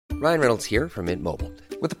Ryan Reynolds here from Mint Mobile.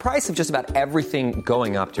 With the price of just about everything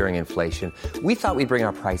going up during inflation, we thought we'd bring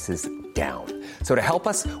our prices down. So to help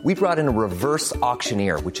us, we brought in a reverse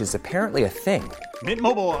auctioneer, which is apparently a thing. Mint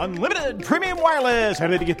Mobile Unlimited Premium Wireless. How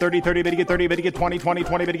to get 30, 30, bit to get 30, bit to get 20, 20,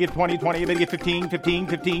 20, bit to get 20, 20, bit to get 15, 15,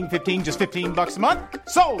 15, 15, just $15 a month?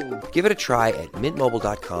 Sold! Give it a try at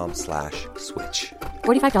mintmobile.com/switch.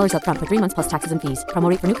 $45 up front for 3 months plus taxes and fees. Promo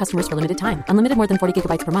rate for new customers for limited time. Unlimited more than 40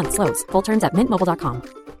 gigabytes per month. Slows full terms at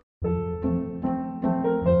mintmobile.com.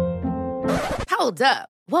 Hold up.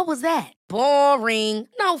 What was that? Boring.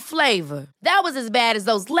 No flavor. That was as bad as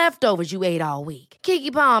those leftovers you ate all week.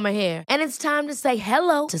 Keke Palmer here, and it's time to say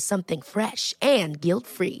hello to something fresh and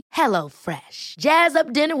guilt-free. Hello Fresh. Jazz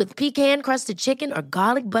up dinner with pecan-crusted chicken or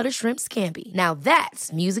garlic butter shrimp scampi. Now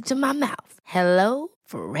that's music to my mouth. Hello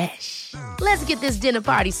Fresh. Let's get this dinner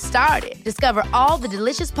party started. Discover all the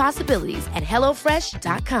delicious possibilities at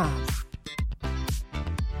hellofresh.com.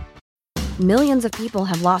 Millions of people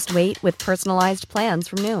have lost weight with personalized plans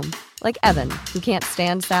from Noom. Like Evan, who can't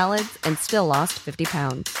stand salads and still lost 50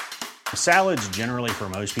 pounds. Salads generally for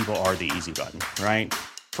most people are the easy button, right?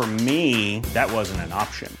 For me, that wasn't an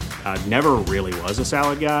option. I never really was a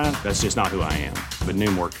salad guy. That's just not who I am. But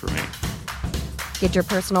Noom worked for me. Get your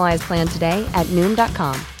personalized plan today at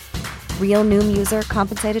Noom.com. Real Noom user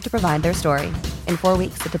compensated to provide their story. In 4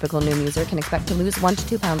 weeks, the typical Noom user can expect to lose 1 to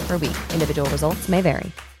 2 pounds per week. Individual results may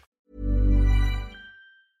vary.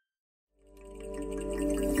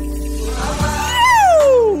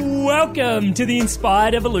 Welcome to the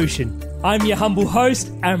Inspired Evolution. I'm your humble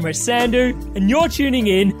host, Amrit Sandhu, and you're tuning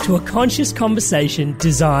in to a conscious conversation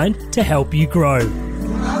designed to help you grow.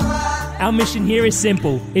 Our mission here is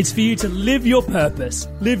simple. It's for you to live your purpose,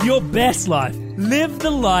 live your best life, live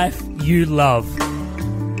the life you love.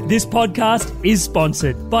 This podcast is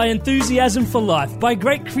sponsored by Enthusiasm for Life, by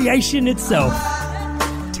Great Creation itself.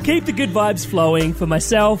 To keep the good vibes flowing for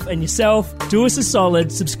myself and yourself, do us a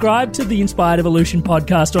solid, subscribe to the Inspired Evolution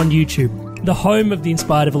podcast on YouTube, the home of the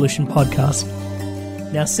Inspired Evolution podcast.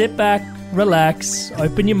 Now sit back, relax,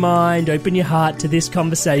 open your mind, open your heart to this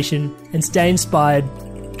conversation, and stay inspired.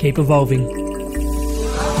 Keep evolving.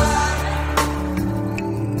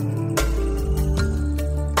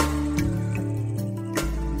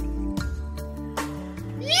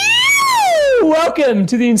 Welcome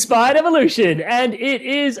to the Inspired Evolution, and it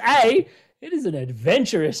is an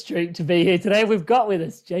adventurous treat to be here today. We've got with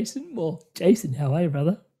us Jason Moore. Jason, how are you,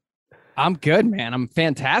 brother? I'm good, man. I'm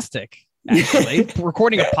fantastic. Actually,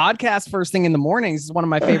 recording a podcast first thing in the mornings is one of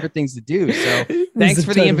my favorite things to do. So thanks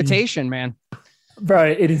for the invitation, man.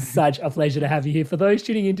 Bro, it is such a pleasure to have you here. For those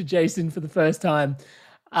tuning into Jason for the first time,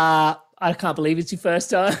 I can't believe it's your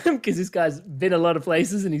first time because this guy's been a lot of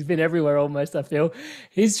places and he's been everywhere almost, I feel.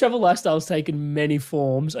 His travel lifestyle's taken many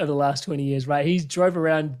forms over the last 20 years, right? He's drove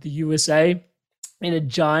around the USA in a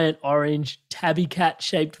giant orange tabby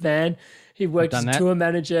cat-shaped van. He worked as a tour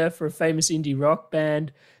manager for a famous indie rock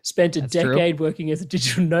band, spent a decade working as a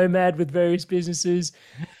digital nomad with various businesses.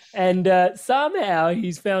 And somehow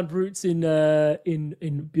he's found roots in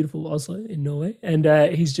beautiful Oslo in Norway, and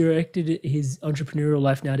he's directed his entrepreneurial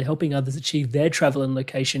life now to helping others achieve their travel and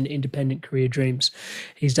location independent career dreams.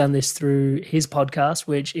 He's done this through his podcast,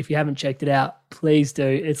 which if you haven't checked it out, please do.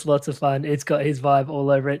 It's lots of fun. It's got his vibe all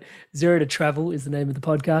over it. Zero to Travel is the name of the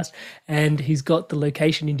podcast, and he's got the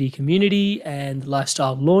Location Indie Community and the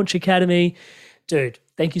Lifestyle Launch Academy. Dude,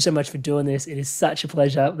 thank you so much for doing this. It is such a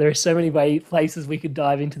pleasure. There are so many places we could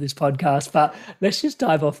dive into this podcast, but let's just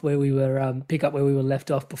dive off where we were, pick up where we were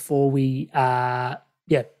left off before we,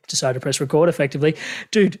 decided to press record effectively.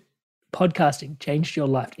 Dude, podcasting changed your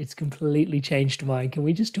life. It's completely changed mine. Can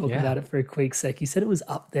we just talk about it for a quick sec? You said it was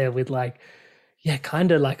up there with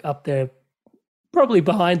kind of like up there, probably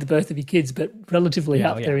behind the birth of your kids, but relatively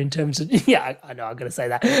up there in terms of, I know I'm going to say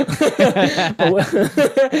that.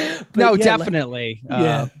 No, definitely.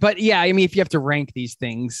 But yeah, I mean, if you have to rank these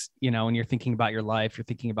things, and you're thinking about your life, you're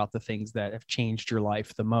thinking about the things that have changed your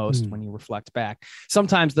life the most when you reflect back.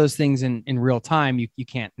 Sometimes those things in real time, you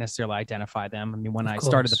can't necessarily identify them. I mean, when I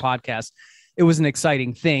started the podcast, it was an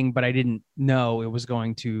exciting thing, but I didn't know it was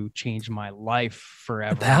going to change my life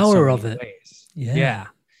forever. The power of it. Ways. Yeah.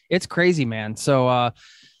 It's crazy, man. So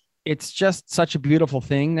it's just such a beautiful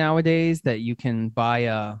thing nowadays that you can buy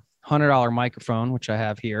a $100 microphone, which I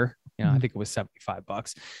have here. I think it was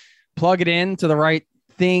 $75. Plug it in to the right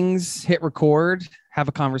things, hit record, have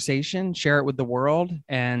a conversation, share it with the world,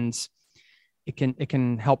 and it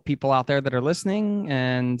can help people out there that are listening.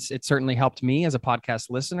 And it certainly helped me as a podcast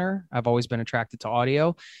listener. I've always been attracted to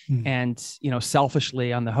audio, and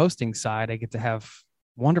selfishly on the hosting side, I get to have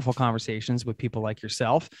wonderful conversations with people like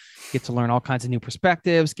yourself, get to learn all kinds of new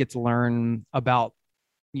perspectives, get to learn about,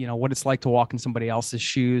 what it's like to walk in somebody else's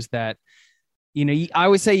shoes that, I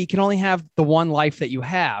always say you can only have the one life that you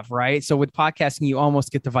have, right? So with podcasting, you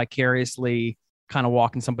almost get to vicariously kind of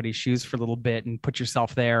walk in somebody's shoes for a little bit and put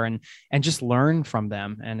yourself there and just learn from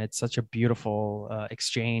them. And it's such a beautiful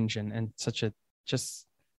exchange and such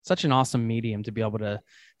an awesome medium to be able to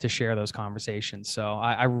share those conversations. So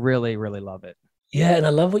I really, really love it. Yeah, and I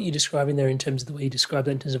love what you're describing there in terms of the way you describe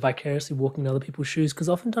that in terms of vicariously walking in other people's shoes. Because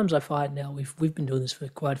oftentimes I find now we've been doing this for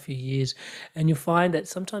quite a few years, and you'll find that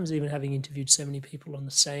sometimes even having interviewed so many people on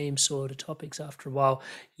the same sort of topics, after a while,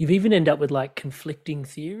 you've even end up with like conflicting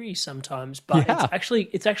theories sometimes. But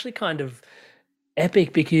it's actually kind of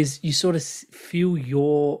epic because you sort of feel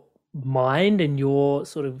your mind and your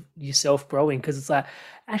sort of yourself growing, because it's like,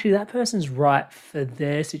 actually that person's right for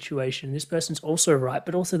their situation, this person's also right,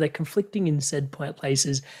 but also they're conflicting in said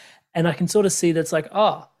places, and I can sort of see that's like,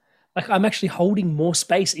 like I'm actually holding more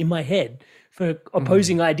space in my head for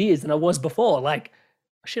opposing ideas than I was before. Like,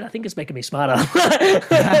 shit, I think it's making me smarter.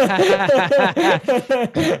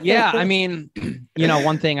 Yeah, I mean,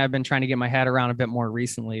 one thing I've been trying to get my head around a bit more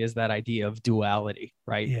recently is that idea of duality,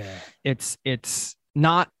 right? Yeah, it's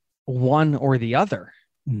not one or the other.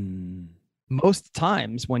 Most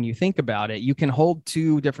times when you think about it, you can hold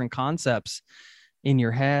two different concepts in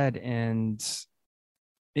your head, and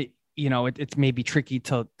it's maybe tricky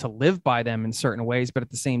to live by them in certain ways, but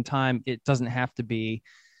at the same time, it doesn't have to be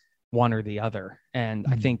one or the other. And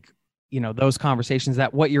I think, those conversations,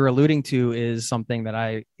 that what you're alluding to is something that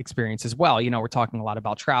I experience as well. We're talking a lot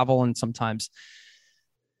about travel, and sometimes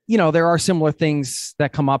there are similar things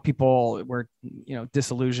that come up. People were,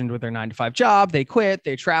 disillusioned with their 9-to-5 job. They quit,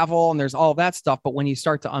 they travel, and there's all that stuff. But when you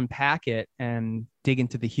start to unpack it and dig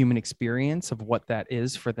into the human experience of what that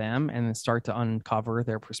is for them, and then start to uncover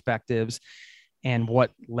their perspectives and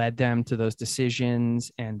what led them to those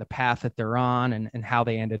decisions and the path that they're on, and how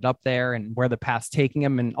they ended up there and where the path's taking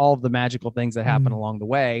them and all of the magical things that happen along the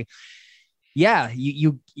way. Yeah,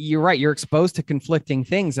 you're right. You're exposed to conflicting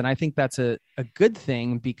things. And I think that's a good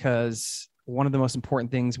thing, because one of the most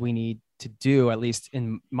important things we need to do, at least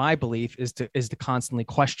in my belief, is to constantly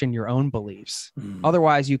question your own beliefs.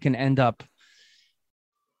 Otherwise, you can end up,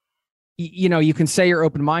 you can say you're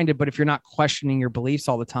open-minded, but if you're not questioning your beliefs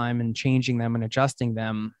all the time and changing them and adjusting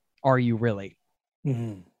them, are you really?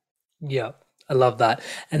 Yeah. I love that.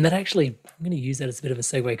 And that actually, I'm going to use that as a bit of a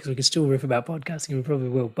segue, because we can still riff about podcasting, and we probably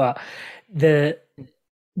will. But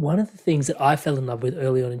one of the things that I fell in love with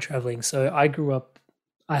early on in traveling, so I grew up,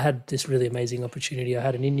 I had this really amazing opportunity. I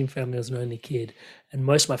had an Indian family. I was an only kid, and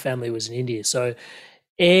most of my family was in India. So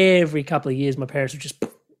every couple of years, my parents would just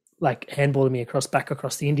like handballing me back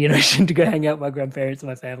across the Indian Ocean to go hang out with my grandparents and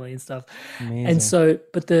my family and stuff. Amazing. And so,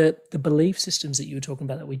 but the belief systems that you were talking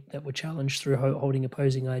about that were challenged through holding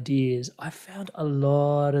opposing ideas, I found a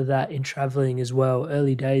lot of that in traveling as well.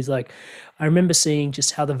 Early days, like I remember seeing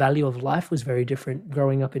just how the value of life was very different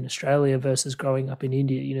growing up in Australia versus growing up in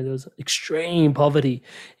India. There was extreme poverty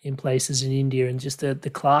in places in India, and just the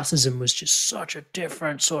classism was just such a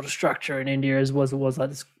different sort of structure in India as it was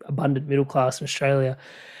like this abundant middle class in Australia.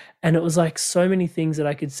 And it was like so many things that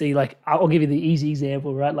I could see. Like, I'll give you the easy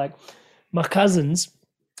example, right? Like my cousins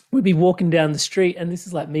would be walking down the street, and this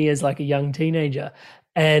is like me as like a young teenager,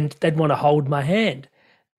 and they'd want to hold my hand.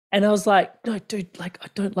 And I was like, no, dude, like, I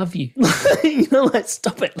don't love you. Like,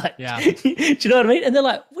 stop it. Like, yeah. Do you know what I mean? And they're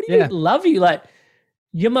like, what do you mean love you? Like,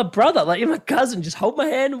 you're my brother. Like, you're my cousin. Just hold my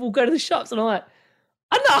hand and we'll go to the shops. And I'm like,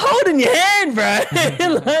 I'm not holding your hand, bro.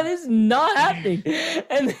 Like, this is not happening.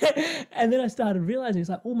 And then I started realizing, it's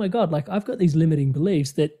like, oh my God, like I've got these limiting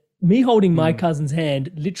beliefs that me holding my cousin's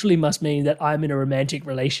hand literally must mean that I'm in a romantic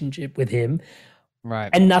relationship with him. Right.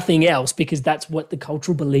 And nothing else, because that's what the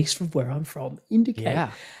cultural beliefs from where I'm from indicate.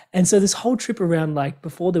 Yeah. And so this whole trip around, like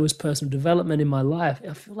before there was personal development in my life,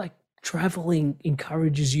 I feel like traveling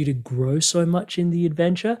encourages you to grow so much in the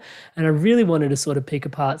adventure. And I really wanted to sort of pick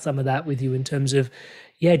apart some of that with you in terms of,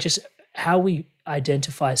 just how we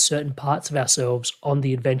identify certain parts of ourselves on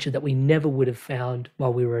the adventure that we never would have found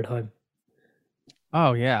while we were at home.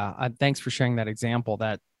 Oh yeah. Thanks for sharing that example.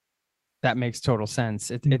 That makes total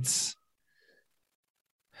sense. It's,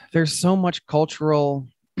 there's so much cultural,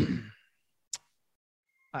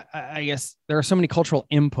 I guess there are so many cultural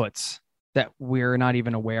inputs that we're not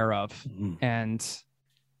even aware of. And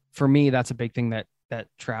for me, that's a big thing that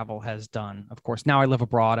travel has done. Of course, now I live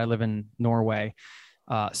abroad. I live in Norway.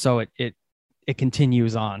 So it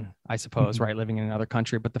continues on, I suppose, right? Living in another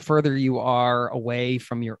country. But the further you are away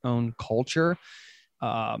from your own culture,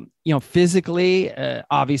 physically,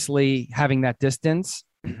 obviously having that distance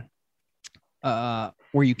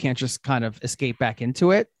where you can't just kind of escape back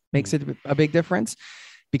into it makes it a big difference,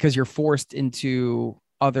 because you're forced into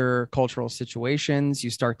other cultural situations. You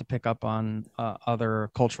start to pick up on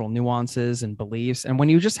other cultural nuances and beliefs. And when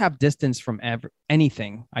you just have distance from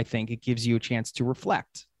anything, I think it gives you a chance to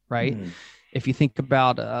reflect, right? If you think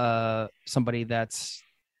about somebody that's,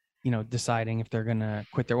 deciding if they're going to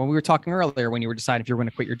quit when we were talking earlier, when you were deciding if you're going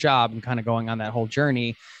to quit your job and kind of going on that whole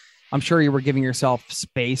journey, I'm sure you were giving yourself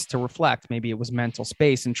space to reflect. Maybe it was mental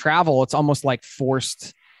space. And travel, it's almost like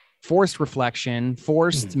forced reflection,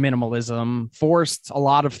 forced minimalism, forced a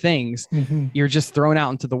lot of things. You're just thrown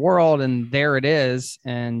out into the world, and there it is.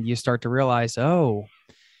 And you start to realize, oh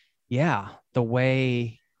yeah, the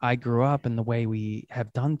way I grew up and the way we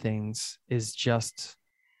have done things is just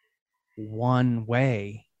one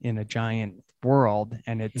way in a giant world.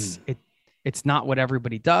 And it's not what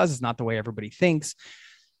everybody does. It's not the way everybody thinks.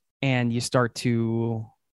 And you start to,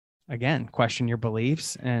 again, question your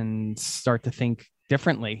beliefs and start to think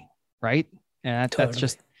differently. Right. And that's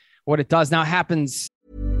just what it does. Now it happens.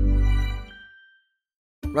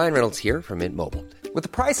 Ryan Reynolds here from Mint Mobile. With the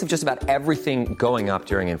price of just about everything going up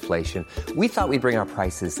during inflation, we thought we'd bring our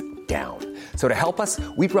prices down. So to help us,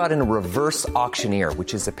 we brought in a reverse auctioneer,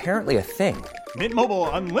 which is apparently a thing. Mint Mobile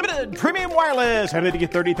Unlimited Premium Wireless. How to get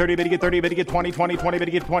 30, 30, bit to get 30, bit to get 20, 20, 20, bit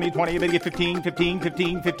to get 20, 20, bit to get 15, 15,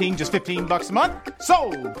 15, 15, just $15 a month?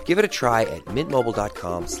 Sold! Give it a try at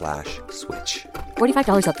mintmobile.com/switch.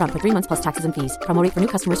 $45 up front for 3 months plus taxes and fees. Promo rate for new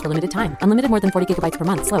customers for limited time. Unlimited more than 40 gigabytes per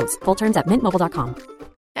month. Slows full terms at mintmobile.com.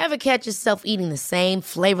 Ever catch yourself eating the same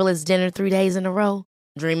flavorless dinner 3 days in a row?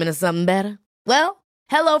 Dreaming of something better? Well,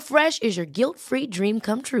 HelloFresh is your guilt-free dream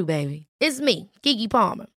come true, baby. It's me, Keke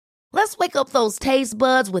Palmer. Let's wake up those taste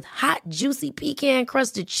buds with hot, juicy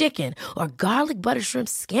pecan-crusted chicken or garlic butter shrimp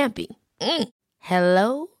scampi.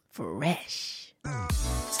 Hello Fresh.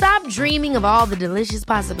 Stop dreaming of all the delicious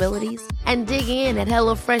possibilities and dig in at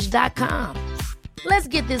HelloFresh.com. Let's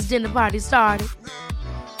get this dinner party started.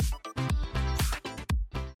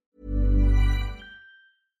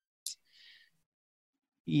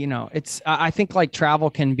 I think like travel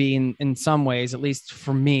can be in some ways, at least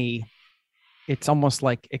for me, it's almost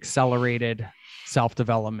like accelerated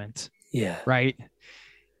self-development. Yeah. Right.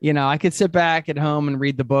 I could sit back at home and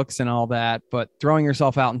read the books and all that, but throwing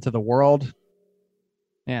yourself out into the world,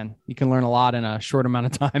 man, you can learn a lot in a short amount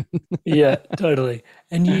of time. Yeah, totally.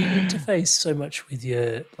 And you interface so much with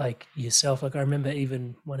yourself. Like I remember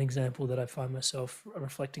even one example that I find myself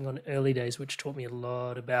reflecting on early days, which taught me a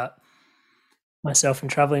lot about myself and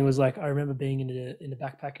traveling, was like, I remember being in a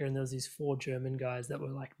backpacker, and there was these 4 German guys that were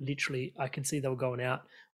like, literally, I could see they were going out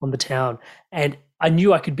on the town, and I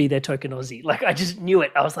knew I could be their token Aussie. Like I just knew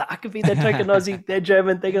it. I was like, I could be their token Aussie. They're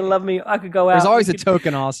German. They're going to love me. I could go out. There's always a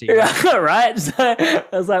token Aussie. Right. So I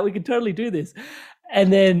was like, we could totally do this.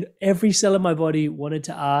 And then every cell in my body wanted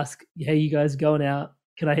to ask, hey, you guys going out?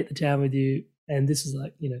 Can I hit the town with you? And this was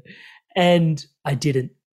like, and I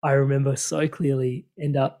didn't. I remember so clearly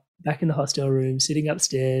end up back in the hostel room, sitting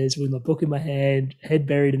upstairs with my book in my hand, head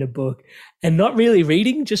buried in a book, and not really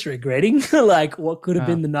reading, just regretting like what could have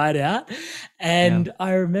been the night out. And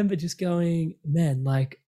I remember just going, man,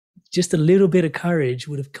 like just a little bit of courage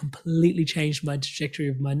would have completely changed my trajectory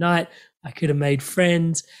of my night. I could have made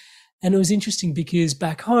friends. And it was interesting because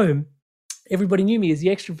back home, everybody knew me as the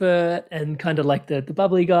extrovert and kind of like the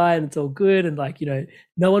bubbly guy, and it's all good. And like,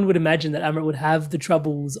 no one would imagine that Amrit would have the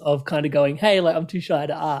troubles of kind of going, hey, like I'm too shy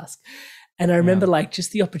to ask. And I remember like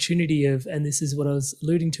just the opportunity of, and this is what I was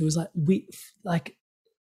alluding to, is like we like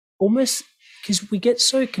almost, because we get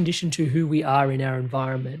so conditioned to who we are in our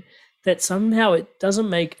environment that somehow it doesn't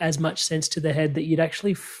make as much sense to the head that you'd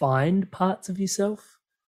actually find parts of yourself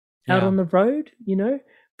out on the road,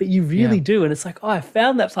 but you really do. And it's like, oh, I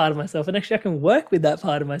found that part of myself, and actually I can work with that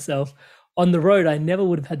part of myself on the road. I never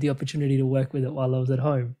would have had the opportunity to work with it while I was at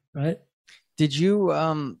home. Right. Did you,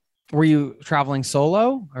 were you traveling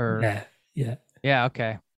solo or? Yeah.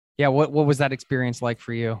 Okay. Yeah. What was that experience like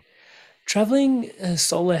for you? Traveling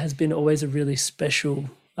solo has been always a really special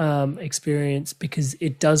experience, because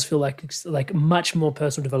it does feel like it's like much more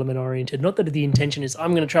personal development oriented. Not that the intention is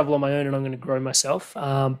I'm going to travel on my own and I'm going to grow myself,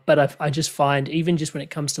 but I just find, even just when it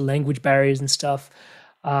comes to language barriers and stuff,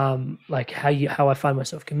 like how I find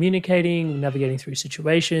myself communicating, navigating through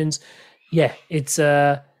situations. Yeah, it's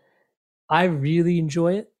I really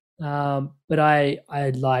enjoy it. But I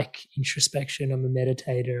like introspection. I'm a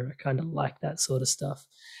meditator. I kind of like that sort of stuff.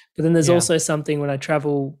 But then there's also something when I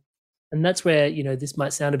travel, and that's where, this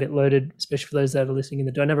might sound a bit loaded, especially for those that are listening and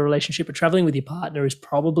that don't have a relationship, but traveling with your partner is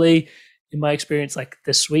probably in my experience, like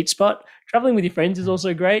the sweet spot. Traveling with your friends is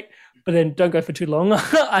also great, but then don't go for too long.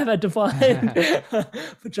 I've had to find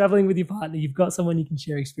for traveling with your partner, you've got someone you can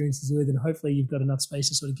share experiences with, and hopefully you've got enough space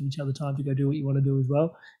to sort of give each other time to go do what you want to do as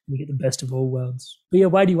well, and you get the best of all worlds. But yeah,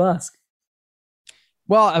 why do you ask?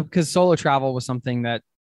 Well, because solo travel was something that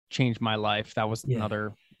changed my life. That was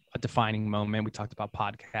another a defining moment. We talked about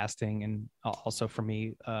podcasting, and also for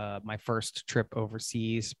me, my first trip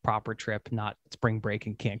overseas, proper trip, not spring break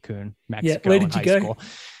in Cancun, Mexico. Where did you go? School,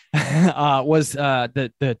 was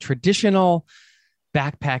the traditional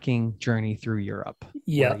backpacking journey through Europe.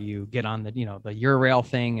 Yeah, where you get on the the Eurail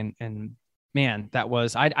thing, and man, that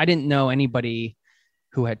was I didn't know anybody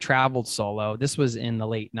who had traveled solo. This was in the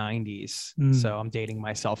late 90s. So I'm dating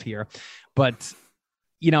myself here. But,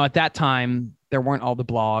 at that time, there weren't all the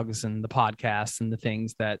blogs and the podcasts and the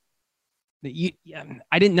things that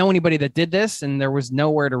I didn't know anybody that did this, and there was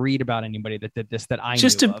nowhere to read about anybody that did this that I knew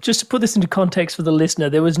of. Just to put this into context for the listener,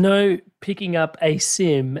 there was no picking up a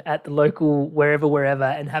SIM at the local wherever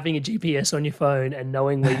and having a GPS on your phone and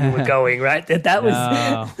knowing where you were going, right? That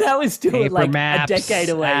was still paper like maps, a decade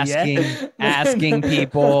away. Asking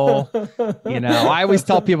people. I always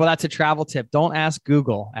tell people that's a travel tip. Don't ask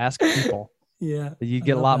Google. Ask people. Yeah, you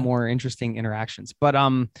get a lot more interesting interactions. But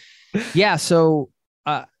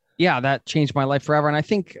that changed my life forever. And I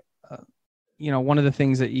think, one of the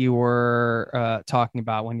things that you were talking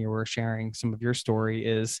about when you were sharing some of your story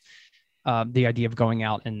is the idea of going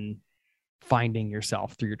out and finding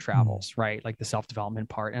yourself through your travels, right? Like the self-development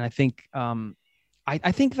part. And I think,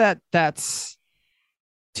 I think that that's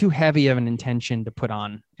too heavy of an intention to put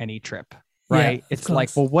on any trip, right? Yeah, it's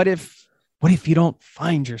like, well, what if you don't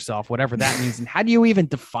find yourself, whatever that means? And how do you even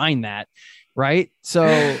define that? Right. So,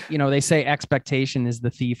 they say expectation is the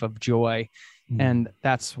thief of joy. And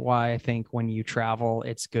that's why I think when you travel,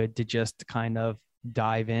 it's good to just kind of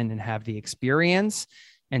dive in and have the experience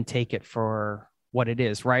and take it for what it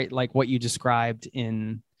is, right? Like what you described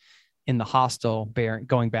in the hostel,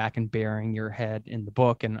 going back and burying your head in the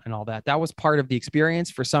book and all that. That was part of the experience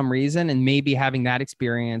for some reason. And maybe having that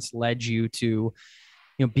experience led you to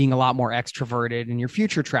being a lot more extroverted in your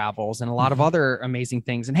future travels and a lot of other amazing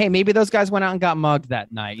things. And hey, maybe those guys went out and got mugged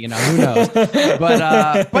that night, who knows,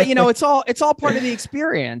 but it's all part of the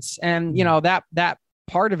experience. And, that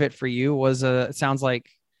part of it for you was it sounds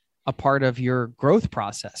like a part of your growth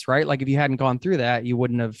process, right? Like if you hadn't gone through that, you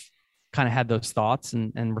wouldn't have kind of had those thoughts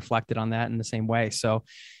and reflected on that in the same way. So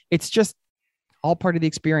it's just all part of the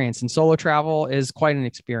experience. And solo travel is quite an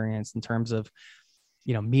experience in terms of,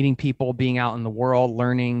 meeting people, being out in the world,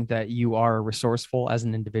 learning that you are resourceful as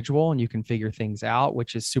an individual and you can figure things out,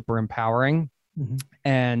 which is super empowering.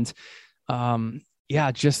 And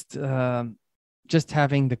just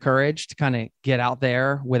having the courage to kind of get out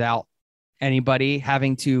there without anybody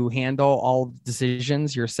having to handle all the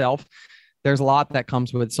decisions yourself. There's a lot that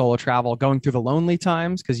comes with solo travel, going through the lonely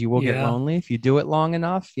times, because you will get lonely if you do it long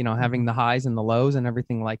enough, having the highs and the lows and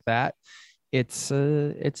everything like that. It's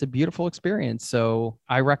a beautiful experience. So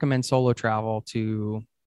I recommend solo travel to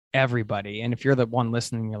everybody. And if you're the one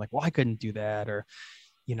listening, you're like, well, I couldn't do that. Or,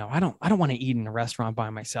 I don't want to eat in a restaurant by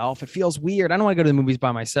myself. It feels weird. I don't want to go to the movies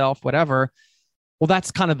by myself, whatever. Well,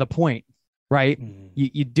 that's kind of the point, right?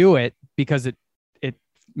 You do it because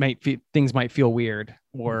things might feel weird,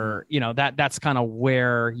 or, that's kind of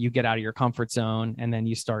where you get out of your comfort zone. And then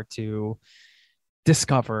you start to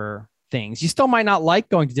discover things. You still might not like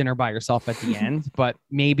going to dinner by yourself at the end, but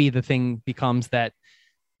maybe the thing becomes that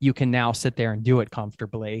you can now sit there and do it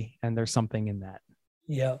comfortably. And there's something in that.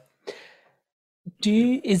 Yeah.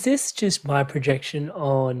 Is this just my projection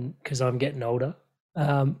on, because I'm getting older,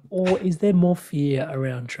 or is there more fear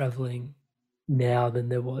around traveling now than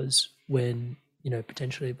there was when,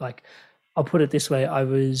 potentially, like, I'll put it this way. I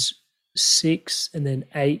was 6 and then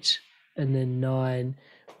 8 and then 9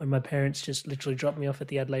 when my parents just literally dropped me off at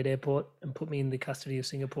the Adelaide airport and put me in the custody of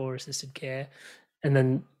Singapore assisted care. And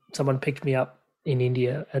then someone picked me up in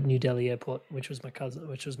India at New Delhi airport, which was my cousin,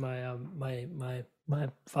 which was my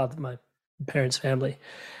father, my parents' family.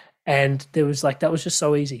 And there was that was just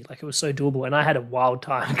so easy. Like, it was so doable. And I had a wild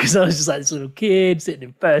time because I was just like this little kid sitting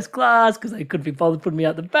in first class because they couldn't be bothered putting me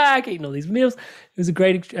out the back, eating all these meals. It was a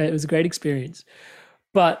great experience.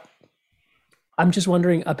 But I'm just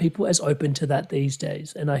wondering, are people as open to that these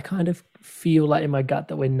days? And I kind of feel like in my gut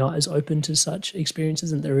that we're not as open to such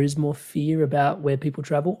experiences and there is more fear about where people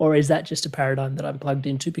travel. Or is that just a paradigm that I'm plugged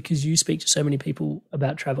into because you speak to so many people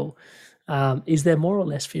about travel? Is there more or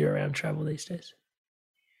less fear around travel these days?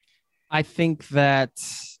 I think that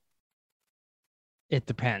it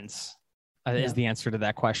depends is the answer to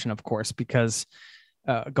that question, of course, because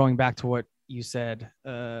going back to what you said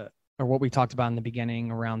or what we talked about in the beginning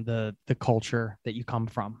around the culture that you come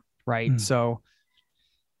from, right? So,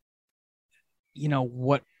 you know,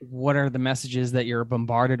 what are the messages that you're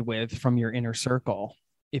bombarded with from your inner circle?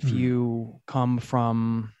 If you come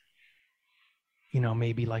from, you know,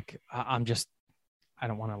 maybe like, I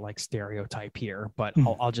don't want to like stereotype here, but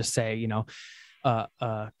I'll just say, you know,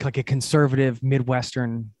 like a conservative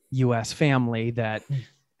Midwestern US family that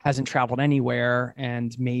hasn't traveled anywhere,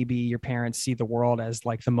 and maybe your parents see the world as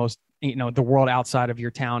like the most, you know, the world outside of your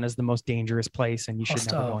town as the most dangerous place and you should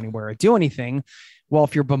never go anywhere or do anything. Well,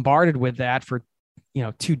 if you're bombarded with that for, you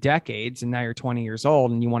know, 2 decades and now you're 20 years old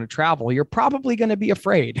and you want to travel, you're probably going to be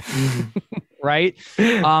afraid. Right.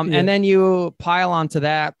 And then you pile onto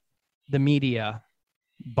that the media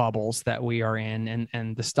bubbles that we are in,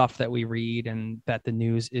 and the stuff that we read, and that the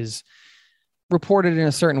news is reported in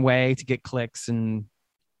a certain way to get clicks, and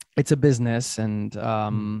it's a business. And,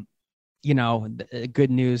 you know,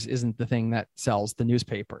 good news isn't the thing that sells the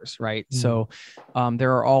newspapers. Right. So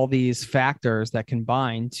there are all these factors that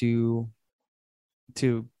combine to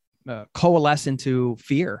coalesce into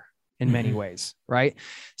fear in many ways. Right.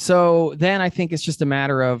 So then I think it's just a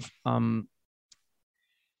matter of,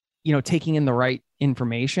 you know, taking in the right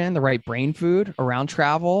information, the right brain food around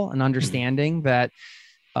travel, and understanding that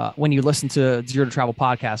when you listen to Zero to Travel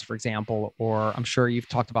podcast, for example, or I'm sure you've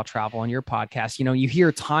talked about travel on your podcast, you know, you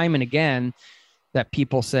hear time and again that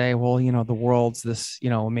people say, well, you know, the world's this, you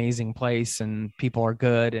know, amazing place and people are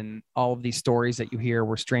good. And all of these stories that you hear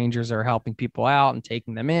where strangers are helping people out and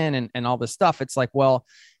taking them in and all this stuff. It's like, well,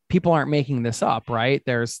 people aren't making this up, right?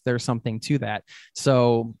 There's something to that.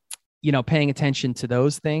 So, you know, paying attention to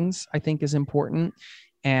those things, I think, is important.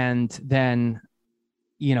 And then,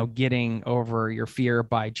 you know, getting over your fear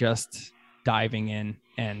by just diving in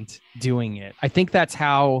and doing it. I think that's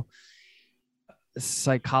how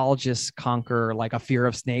psychologists conquer like a fear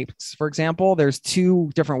of snakes, for example. There's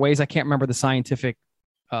 2 different ways. I can't remember the scientific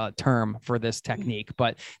term for this technique,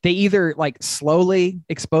 but they either like slowly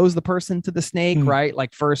expose the person to the snake, right?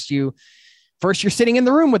 Like first you're sitting in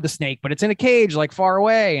the room with the snake, but it's in a cage, like far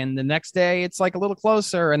away. And the next day it's like a little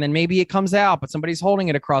closer. And then maybe it comes out, but somebody's holding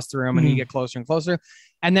it across the room and you get closer and closer.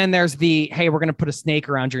 And then there's the, hey, we're going to put a snake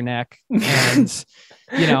around your neck. And,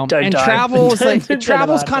 you know, and travel is like,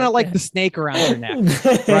 travel's kind of like the snake around your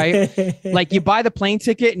neck, right? Like you buy the plane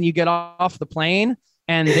ticket and you get off the plane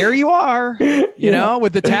and there you are, you know,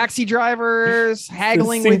 with the taxi drivers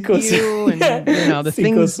haggling with you and, you know, the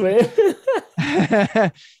things.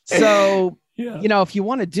 So, you know, if you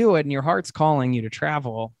want to do it and your heart's calling you to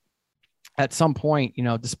travel at some point, you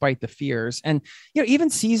know, despite the fears, and, you know, even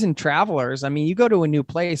seasoned travelers, I mean, you go to a new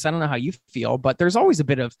place, I don't know how you feel, but there's always a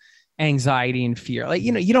bit of anxiety and fear. Like,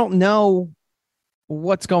 you know, you don't know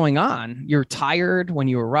what's going on. You're tired when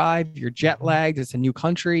you arrive, you're jet lagged. It's a new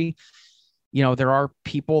country. You know, there are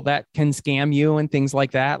people that can scam you and things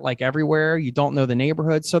like that, like everywhere. You don't know the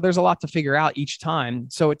neighborhood. So there's a lot to figure out each time.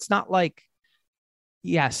 So it's not like,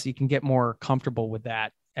 yes, you can get more comfortable with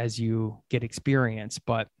that as you get experience,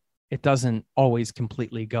 but it doesn't always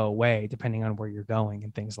completely go away depending on where you're going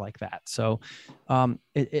and things like that. So,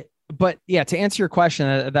 but yeah, to answer your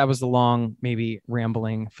question, that was the long, maybe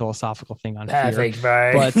rambling philosophical thing on Perfect,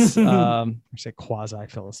 fear, bro. but or say quasi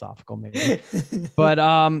philosophical maybe, but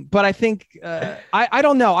I think I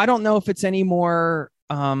don't know. I don't know if it's any more.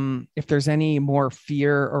 If there's any more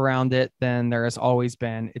fear around it than there has always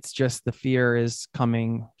been. It's just the fear is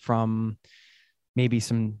coming from maybe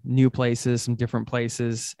some new places, some different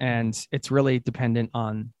places, and it's really dependent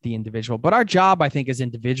on the individual. But our job, I think, as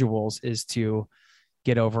individuals is to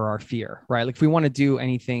get over our fear, right? Like if we want to do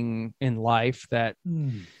anything in life that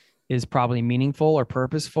is probably meaningful or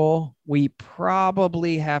purposeful, we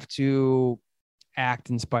probably have to act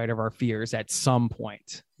in spite of our fears at some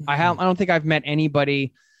point. I don't think I've met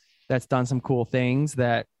anybody that's done some cool things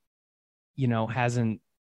that, you know, hasn't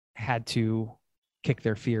had to kick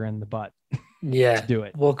their fear in the butt. Yeah, to do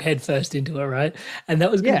it. Walk head first into it, right? And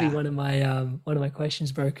that was going to be one of my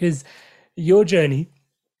questions, bro. Because your journey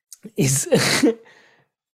is,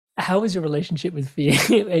 how is your relationship with fear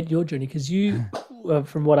at your journey? Because you,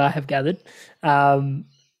 from what I have gathered,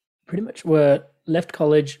 pretty much were left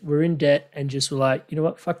college, were in debt, and just were like, you know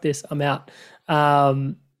what, fuck this, I'm out.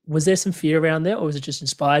 Was there some fear around there, or was it just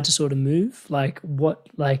inspired to sort of move? Like what?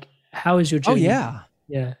 Like how is your journey? Oh yeah.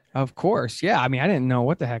 Yeah. Of course. Yeah. I mean, I didn't know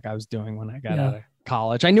what the heck I was doing when I got out of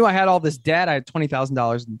college. I knew I had all this debt. I had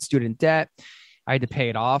 $20,000 in student debt. I had to pay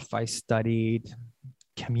it off. I studied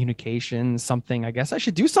communications, something. I guess I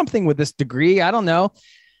should do something with this degree. I don't know.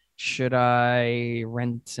 Should I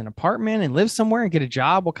rent an apartment and live somewhere and get a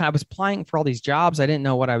job? I was applying for all these jobs. I didn't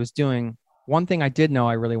know what I was doing one thing I did know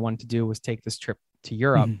I really wanted to do was take this trip to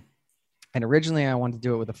Europe. And originally I wanted to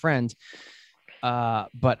do it with a friend,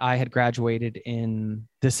 but I had graduated in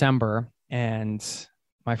December and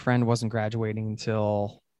my friend wasn't graduating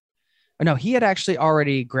until, no, he had actually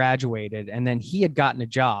already graduated and then he had gotten a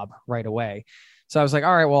job right away. So I was like,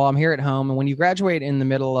 all right, well, I'm here at home. And when you graduate in the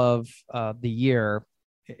middle of the year,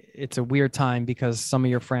 it's a weird time because some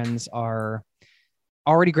of your friends are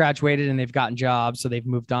already graduated and they've gotten jobs. So they've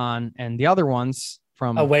moved on. And the other ones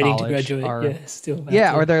from waiting to college graduate.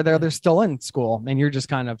 or they're still in school and you're just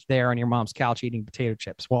kind of there on your mom's couch eating potato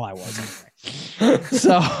chips. Well, I was anyway.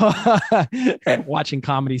 So watching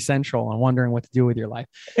Comedy Central and wondering what to do with your life.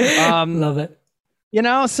 Love it.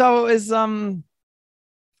 So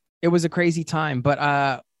it was a crazy time, but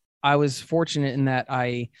I was fortunate in that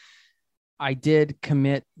I did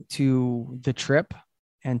commit to the trip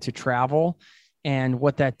and to travel. And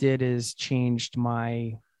what that did is changed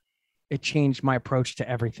my approach to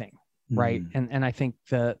everything. Right. And I think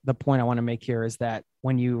the point I want to make here is that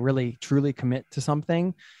when you really truly commit to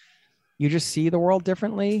something, you just see the world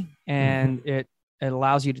differently and it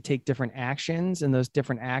allows you to take different actions, and those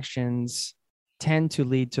different actions tend to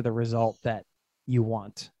lead to the result that you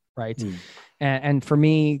want. Right. And for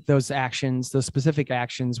me, those specific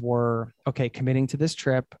actions were, okay, committing to this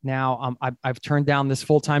trip. Now I've turned down this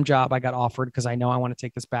full-time job I got offered because I know I want to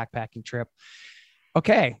take this backpacking trip.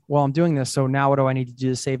 Okay, well, I'm doing this. So now what do I need to do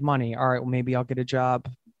to save money? All right, well, maybe I'll get a job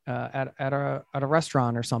at a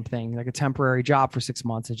restaurant or something, like a temporary job for 6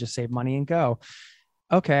 months and just save money and go.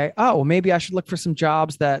 Okay. Oh, well, maybe I should look for some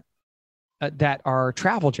jobs that are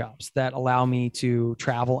travel jobs that allow me to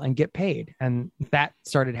travel and get paid. And that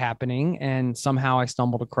started happening. And somehow I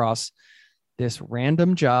stumbled across this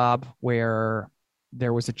random job where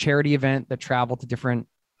there was a charity event that traveled to different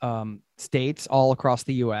states all across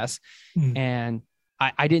the US. And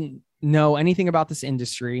I didn't know anything about this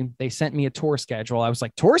industry. They sent me a tour schedule. I was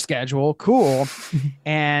like, tour schedule? Cool.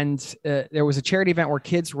 And there was a charity event where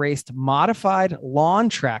kids raced modified lawn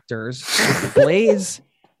tractors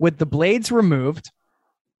with the blades removed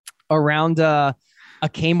around a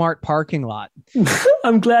Kmart parking lot.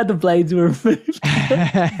 I'm glad the blades were removed.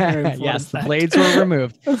 Yes, the blades were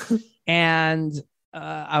removed. And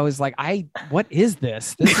I was like, what is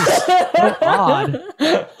this? This is so odd.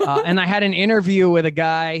 And I had an interview with a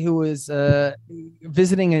guy who was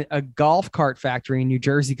visiting a golf cart factory in New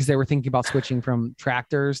Jersey because they were thinking about switching from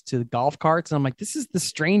tractors to golf carts. And I'm like, this is the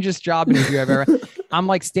strangest job interview I've ever. I'm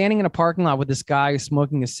like standing in a parking lot with this guy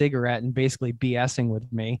smoking a cigarette and basically BSing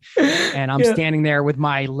with me. And I'm standing there with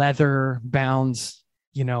my leather bound,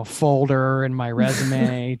 folder and my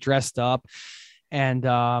resume dressed up. And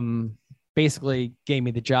basically gave me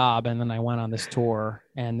the job. And then I went on this tour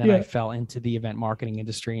and then I fell into the event marketing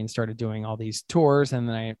industry and started doing all these tours. And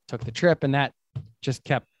then I took the trip and that just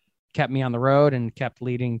kept me on the road and kept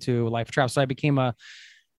leading to life travel. So I became a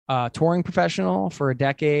touring professional for a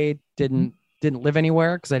decade, didn't live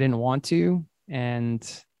anywhere because I didn't want to. And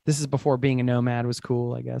this is before being a nomad was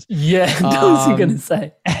cool, I guess. Yeah, what was you gonna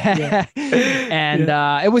say? Yeah.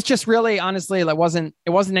 And it was just really, honestly, it wasn't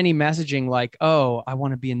any messaging like, oh, I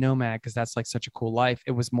want to be a nomad because that's like such a cool life.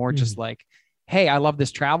 It was more just like, hey, I love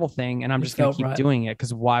this travel thing and I'm just gonna keep doing it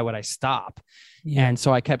because why would I stop? Yeah. And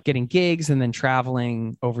so I kept getting gigs and then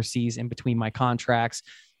traveling overseas in between my contracts.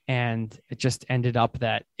 And it just ended up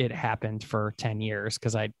that it happened for 10 years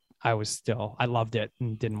because I loved it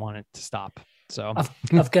and didn't want it to stop. So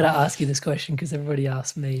I've got to ask you this question because everybody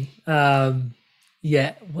asked me. What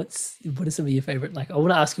are some of your favorite? Like, I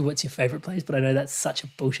want to ask you what's your favorite place, but I know that's such a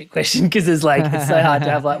bullshit question because it's so hard to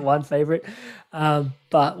have like one favorite.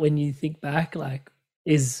 But when you think back,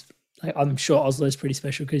 I'm sure Oslo is pretty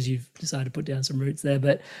special because you've decided to put down some roots there.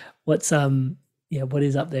 But what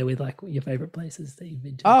is up there with like your favorite places that you've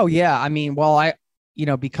been to? Oh yeah, I mean, well,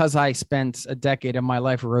 because I spent a decade of my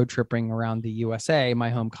life road tripping around the USA, my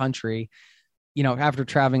home country. After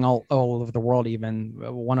traveling all over the world, even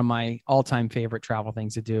one of my all-time favorite travel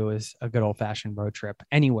things to do is a good old-fashioned road trip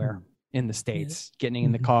anywhere in the States, getting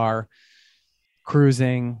in the car,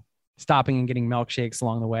 cruising, stopping and getting milkshakes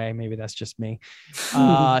along the way. Maybe that's just me.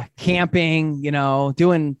 Camping,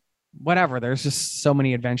 doing whatever. There's just so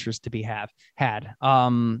many adventures to be had.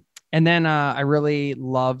 And then I really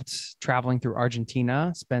loved traveling through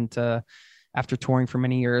Argentina. Spent after touring for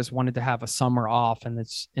many years, wanted to have a summer off, and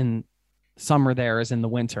it's in summer there is in the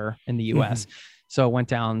winter in the US. So I went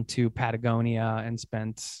down to Patagonia and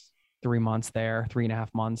spent 3.5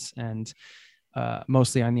 months, and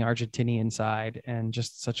mostly on the Argentinian side, and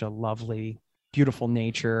just such a lovely, beautiful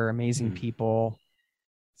nature, amazing people.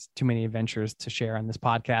 It's too many adventures to share on this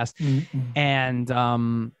podcast.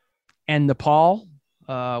 and Nepal,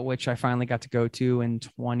 which I finally got to go to in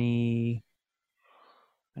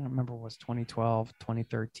I don't remember, was 2012,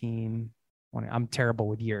 2013. I'm terrible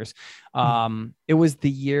with years. It was the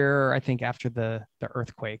year, I think, after the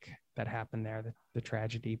earthquake that happened there, the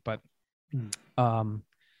tragedy. But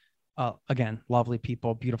again, lovely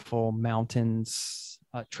people, beautiful mountains,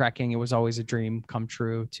 trekking. It was always a dream come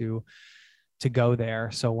true to go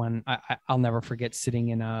there. So when I'll never forget sitting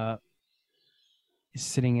in a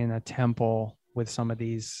temple with some of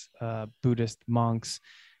these Buddhist monks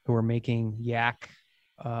who were making yak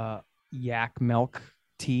milk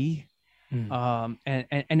tea. And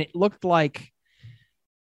it looked like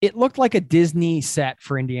a Disney set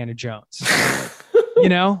for Indiana Jones. You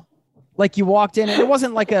know, like you walked in and it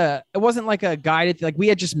wasn't like a guided, like we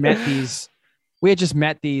had just met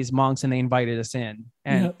these monks and they invited us in,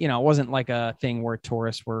 and you know, it wasn't like a thing where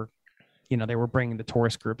tourists were, you know, they were bringing the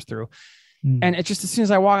tourist groups through. And it just, as soon as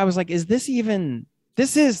I walked, I was like, this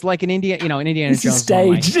is like an Indiana Jones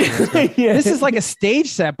stage. This is like a stage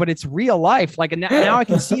set, but it's real life. Like now I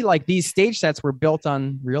can see like these stage sets were built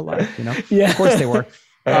on real life, you know. Of course they were.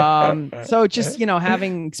 So just, you know,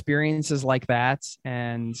 having experiences like that,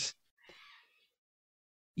 and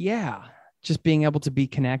just being able to be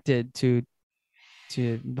connected to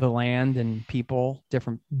the land and people,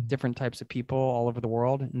 different types of people all over the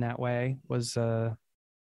world in that way was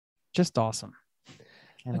just awesome.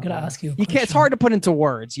 I gotta ask you a question. It's hard to put into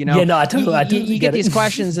words, you know. Yeah, no, I totally you get these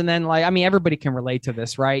questions, and then, like, I mean, everybody can relate to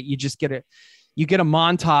this, right? You just get you get a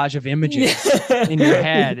montage of images in your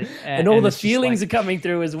head, and all the feelings are coming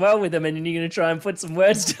through as well with them, and you're gonna try and put some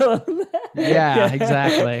words to them. Yeah,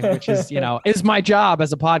 exactly. Which is, you know, is my job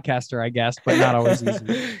as a podcaster, I guess, but not always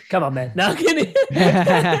easy. Come on, man. No, kidding.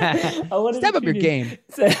 Step up your game.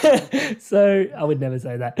 So I would never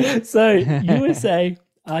say that. So USA,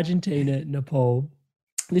 Argentina, Nepal.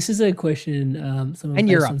 This is a question. And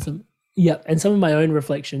Europe. And some of my own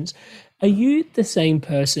reflections. Are you the same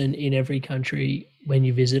person in every country when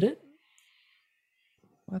you visit it?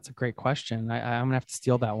 Well, that's a great question. I'm gonna have to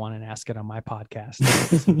steal that one and ask it on my podcast.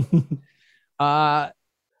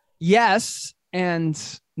 Yes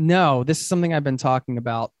and no. This is something I've been talking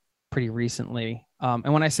about pretty recently.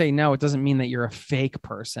 And when I say no, it doesn't mean that you're a fake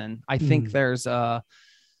person. I think there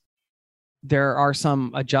are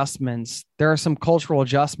some adjustments. There are some cultural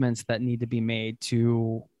adjustments that need to be made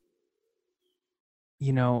to,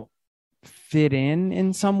 you know, fit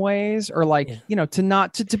in some ways, or like, you know,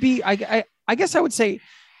 to be, I guess I would say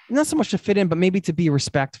not so much to fit in, but maybe to be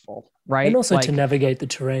respectful. Right. And also like, to navigate the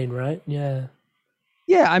terrain. Right. Yeah.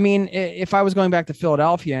 Yeah. I mean, if I was going back to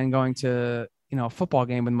Philadelphia and going to, you know, a football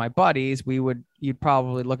game with my buddies, you'd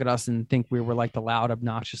probably look at us and think we were like the loud,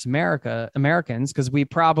 obnoxious Americans, because we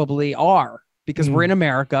probably are, because we're in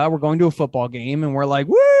America, we're going to a football game and we're like,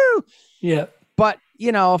 woo. Yeah. But,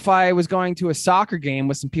 you know, if I was going to a soccer game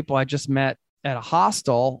with some people I just met at a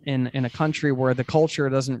hostel in a country where the culture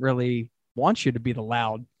doesn't really want you to be the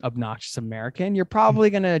loud, obnoxious American, you're probably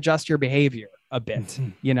going to adjust your behavior a bit.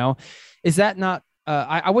 You know, is that not,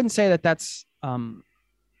 I wouldn't say that that's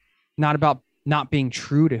not about not being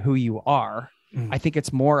true to who you are. I think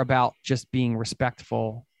it's more about just being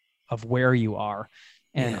respectful of where you are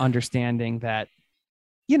and understanding that,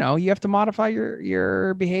 you know, you have to modify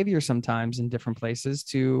your behavior sometimes in different places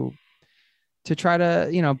to try to,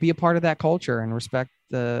 you know, be a part of that culture and respect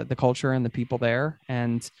the culture and the people there.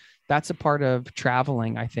 And that's a part of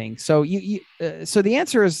traveling, I think. So so the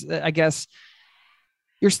answer is, I guess,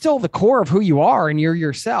 you're still the core of who you are and you're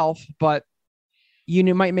yourself, but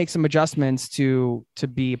you might make some adjustments to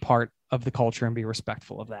be part of the culture and be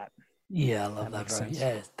respectful of that. Yeah, I love that, bro. Sense.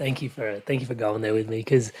 Yeah, thank you for going there with me,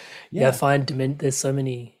 because I find there's so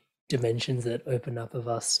many dimensions that open up of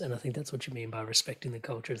us, and I think that's what you mean by respecting the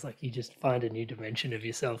culture. Is like you just find a new dimension of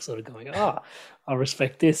yourself, sort of going, I'll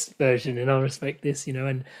respect this version and I'll respect this, you know.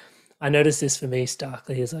 And I noticed this for me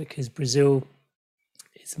starkly is like, because Brazil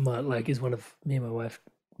is one of me and my wife.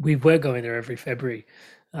 We were going there every February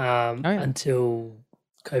until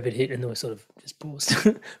COVID hit, and then we sort of just paused,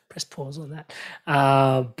 press pause on that.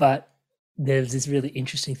 But there's this really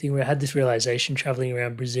interesting thing where I had this realization traveling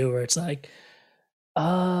around Brazil, where it's like,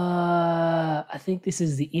 I think this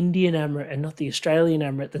is the Indian Amaret and not the Australian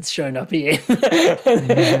Amaret that's shown up here.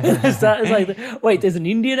 It's like, wait, there's an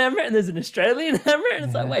Indian Amaret and there's an Australian Amaret, and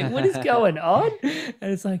it's like, wait, what is going on?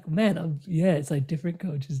 And it's like, man, it's like different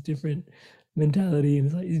cultures, different mentality,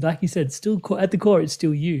 and it's like you said, still at the core it's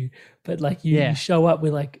still you, but like you show up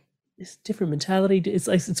with like this different mentality. It's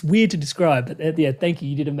like, it's weird to describe, but thank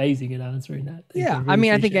you did amazing in answering that. I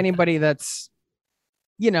mean, I think anybody that's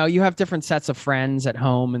you have different sets of friends at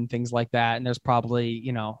home and things like that. And there's probably,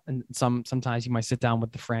 and sometimes you might sit down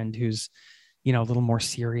with the friend who's, a little more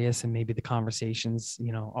serious, and maybe the conversation's,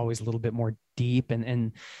 always a little bit more deep,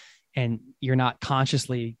 and you're not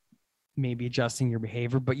consciously maybe adjusting your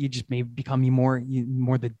behavior, but you just maybe become more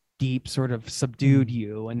the deep sort of subdued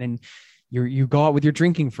you. And then you go out with your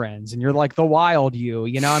drinking friends and you're like the wild you,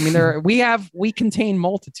 I mean, we contain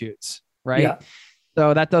multitudes, right? Yeah.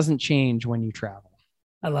 So that doesn't change when you travel.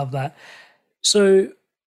 I love that. So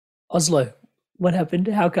Oslo, what happened?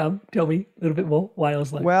 How come? Tell me a little bit more. Why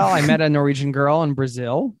Oslo? Well, I met a Norwegian girl in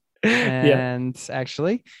Brazil, and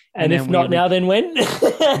actually, and if not now, then when?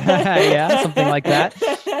 Yeah, something like that.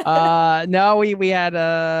 No, we had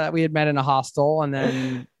met in a hostel, and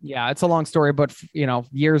then it's a long story, but 4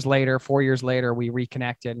 years later, we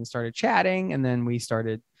reconnected and started chatting, and then we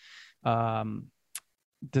started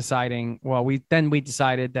deciding, we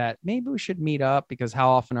decided that maybe we should meet up, because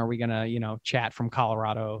how often are we gonna chat from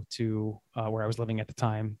Colorado to where I was living at the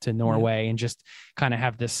time to Norway, and just kind of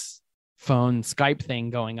have this phone Skype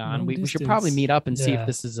thing going on. We should probably meet up and see if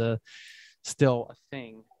this is still a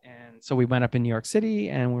thing. And so we went up in New York City,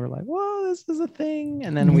 and we were like, whoa, this is a thing.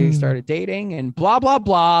 And then we started dating, and blah, blah,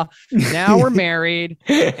 blah. Now we're married,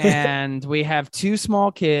 and we have 2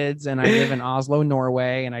 small kids, and I live in Oslo,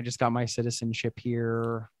 Norway. And I just got my citizenship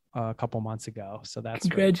here a couple months ago. So that's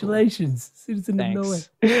congratulations. Really cool. Citizen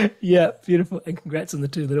of Norway. Yeah, beautiful. And congrats on the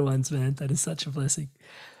 2 little ones, man. That is such a blessing.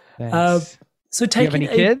 Thanks. So do you have any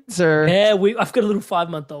kids or? Yeah, I've got a little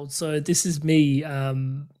 5-month-old. So this is me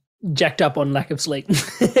jacked up on lack of sleep.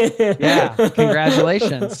 Yeah,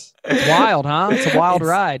 congratulations. It's wild, huh? It's a wild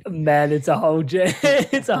ride. Man, it's a whole journey.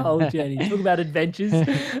 It's a whole journey. Talk about adventures.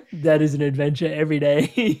 That is an adventure every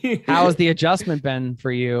day. How has the adjustment been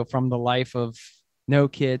for you from the life of no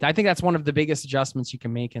kid? I think that's one of the biggest adjustments you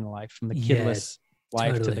can make in life, from the kidless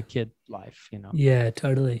life to the kid life, Yeah,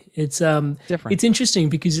 totally. It's different. It's interesting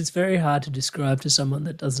because it's very hard to describe to someone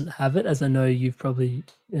that doesn't have it, as I know you've probably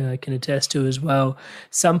can attest to as well.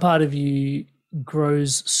 Some part of you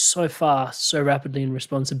grows so fast, so rapidly in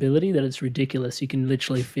responsibility that it's ridiculous. You can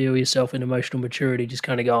literally feel yourself in emotional maturity just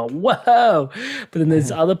kind of going, whoa. But then there's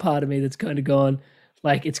other part of me that's kind of gone,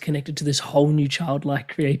 like, it's connected to this whole new childlike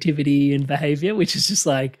creativity and behavior, which is just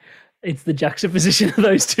like, it's the juxtaposition of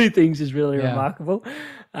those 2 things is really remarkable.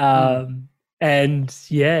 And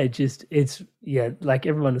it's like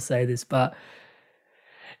everyone will say this, but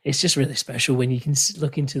it's just really special when you can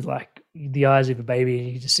look into like the eyes of a baby and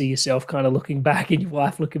you just see yourself kind of looking back and your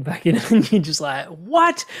wife looking back in it, and you're just like,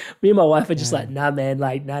 what? Me and my wife are just like, nah, man,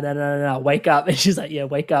 like, no, wake up. And she's like, yeah,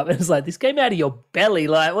 wake up. And it's like, this came out of your belly.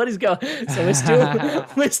 Like, what is going? So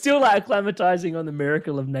we're still like acclimatizing on the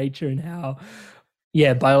miracle of nature and how,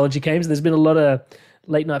 biology came. So there's been a lot of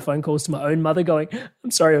late night phone calls to my own mother going, I'm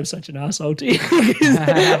sorry I'm such an asshole to you.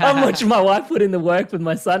 I'm watching my wife put in the work with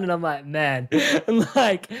my son, and I'm like, man,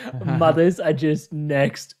 mothers are just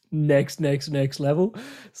next level.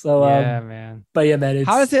 So man. But yeah, man,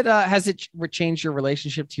 how is it has it changed your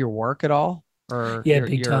relationship to your work at all? Or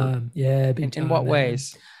big time. Yeah, big time. In what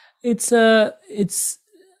ways? It's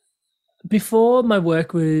before, my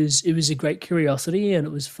work was a great curiosity, and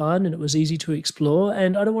it was fun, and it was easy to explore.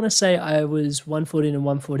 And I don't want to say I was 1 foot in and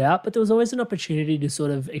 1 foot out, but there was always an opportunity to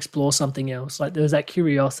sort of explore something else. Like, there was that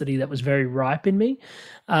curiosity that was very ripe in me.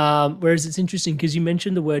 Whereas it's interesting because you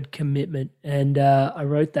mentioned the word commitment, and I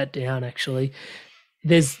wrote that down actually.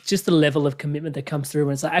 There's just a level of commitment that comes through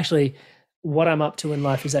when it's like, actually, what I'm up to in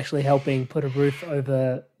life is actually helping put a roof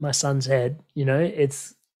over my son's head.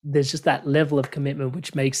 There's just that level of commitment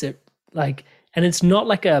which makes it like, and it's not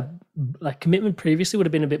like commitment previously would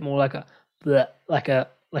have been a bit more like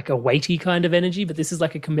a weighty kind of energy, but this is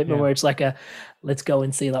like a commitment where it's like let's go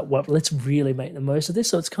and see let's really make the most of this.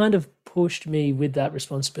 So it's kind of pushed me with that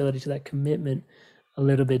responsibility to that commitment a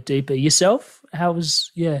little bit deeper. Yourself,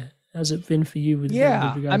 how's it been for you with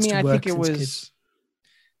regards to work? I think it was, kids?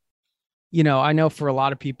 I know for a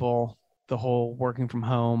lot of people, the whole working from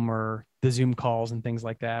home or the Zoom calls and things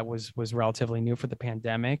like that was relatively new for the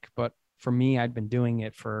pandemic. But for me, I'd been doing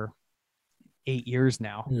it for 8 years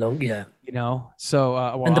now. Long, yeah. So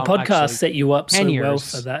and the podcast set you up so well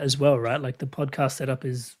for that as well, right? Like the podcast setup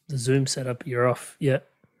is the Zoom setup. You're off,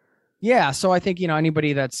 yeah. So I think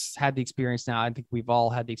anybody that's had the experience now, I think we've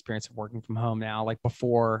all had the experience of working from home now. Like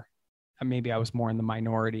before, maybe I was more in the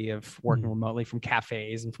minority of working remotely from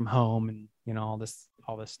cafes and from home, and all this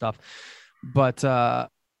stuff. But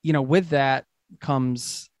with that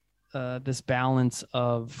comes this balance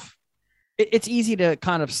of. It's easy to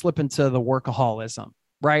kind of slip into the workaholism,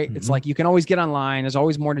 right? Mm-hmm. It's like you can always get online. There's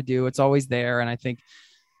always more to do. It's always there. And I think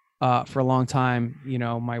for a long time,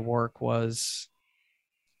 my work was,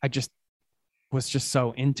 I just was just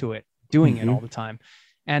so into it, doing it all the time.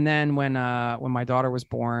 And then when my daughter was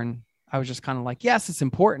born, I was just kind of like, yes, it's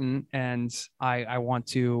important. And I want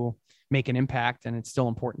to make an impact, and it's still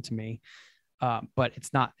important to me. But it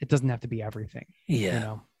doesn't have to be everything.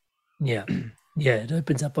 Yeah. Yeah. Yeah. It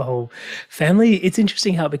opens up a whole family. It's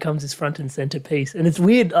interesting how it becomes this front and center piece. And it's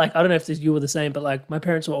weird. Like, I don't know if you were the same, but like my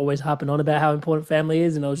parents were always harping on about how important family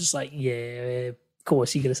is. And I was just like, yeah, of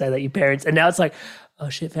course you're going to say that, your parents. And now it's like, oh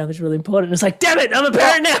shit, family's really important. And it's like, damn it, I'm a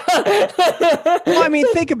parent now. Well, I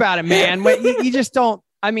mean, think about it, man. You just don't,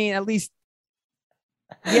 I mean, at least,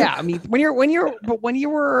 yeah. I mean, when you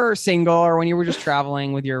were single, or when you were just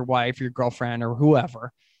traveling with your wife, your girlfriend, or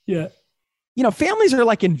whoever, yeah, families are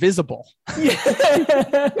like invisible. Yeah.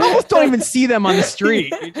 You almost don't even see them on the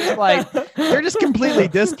street. You're just like, they're just completely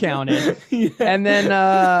discounted. Yeah. And then,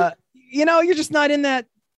 you're just not in that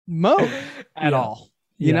mode at all.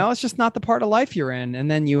 It's just not the part of life you're in.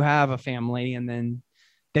 And then you have a family, and then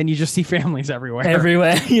you just see families everywhere.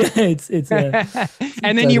 Yeah.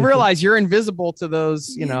 And then you realize you're invisible to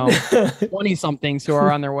those, 20 somethings who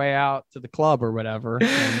are on their way out to the club or whatever.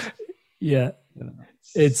 And, yeah.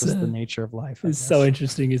 It's just the nature of life. It's so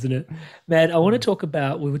interesting, isn't it? Man, I want to talk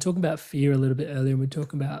about, we were talking about fear a little bit earlier, and we were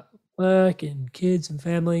talking about work and kids and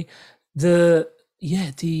family. The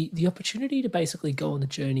opportunity to basically go on the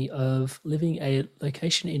journey of living a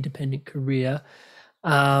location independent career.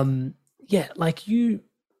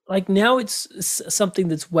 Like now it's something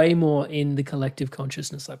that's way more in the collective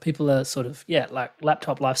consciousness. Like people are sort of, like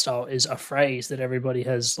laptop lifestyle is a phrase that everybody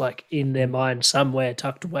has like in their mind somewhere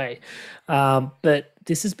tucked away. But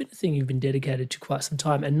this has been a thing you've been dedicated to quite some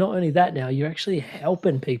time. And not only that, now you're actually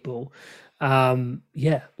helping people,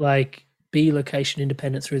 like be location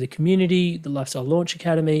independent through the community, the Lifestyle Launch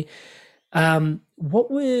Academy. At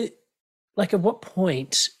what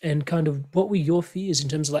point, and kind of what were your fears in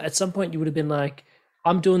terms of like, at some point you would have been like,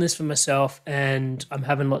 I'm doing this for myself and I'm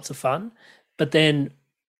having lots of fun. But then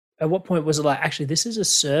at what point was it like, actually, this is a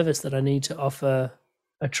service that I need to offer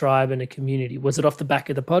a tribe and a community? Was it off the back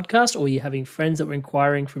of the podcast, or were you having friends that were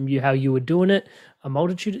inquiring from you how you were doing it? A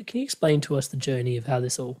multitude. Can you explain to us the journey of how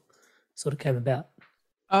this all sort of came about?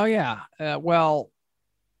 Oh, yeah. Well,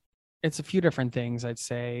 it's a few different things, I'd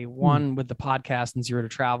say. One, with the podcast and Zero to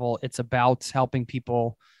Travel, it's about helping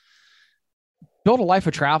people build a life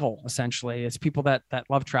of travel. Essentially, it's people that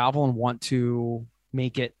love travel and want to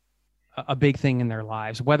make it a big thing in their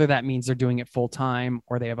lives, whether that means they're doing it full time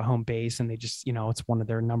or they have a home base and they just, it's one of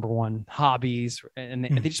their number one hobbies, and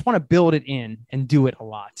they just want to build it in and do it a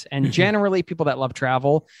lot. And generally people that love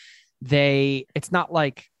travel, it's not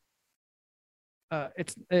like,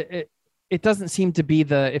 it doesn't seem to be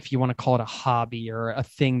if you want to call it a hobby or a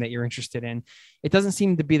thing that you're interested in, it doesn't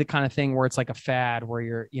seem to be the kind of thing where it's like a fad where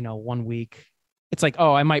you're, 1 week, it's like,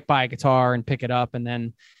 oh, I might buy a guitar and pick it up. And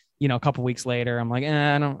then, a couple weeks later, I'm like,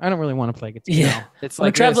 I don't really want to play guitar. Yeah. It's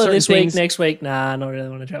like travel this week, next week. Nah, I don't really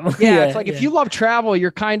want to travel. Yeah. It's like, if you love travel,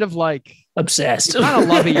 you're kind of like obsessed. You kind of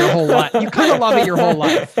love it your whole life. You kind of love it your whole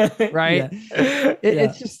life. Right. Yeah.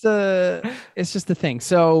 It's just the thing.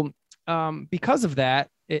 So, because of that,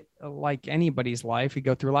 it, like anybody's life, you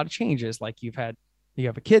go through a lot of changes. Like you have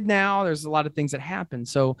a kid now, there's a lot of things that happen.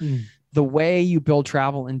 So the way you build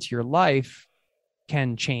travel into your life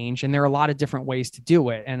can change. And there are a lot of different ways to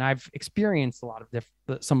do it. And I've experienced a lot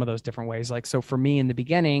of some of those different ways. Like, so for me in the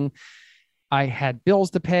beginning, I had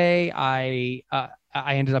bills to pay. I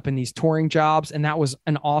ended up in these touring jobs, and that was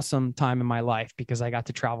an awesome time in my life because I got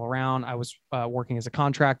to travel around. I was working as a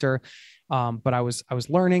contractor, but I was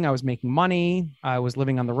learning, I was making money, I was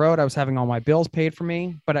living on the road, I was having all my bills paid for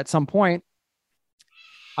me. But at some point,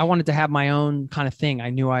 I wanted to have my own kind of thing. I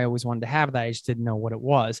knew I always wanted to have that. I just didn't know what it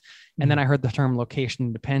was. And then I heard the term location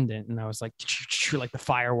independent, and I was like the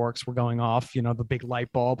fireworks were going off, the big light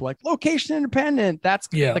bulb, like location independent. That's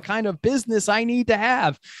the kind of business I need to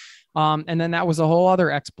have. And then that was a whole other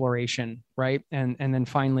exploration. Right. And then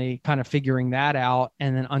finally kind of figuring that out,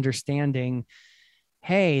 and then understanding,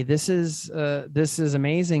 hey, this is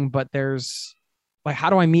amazing, but there's like, how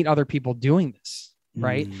do I meet other people doing this?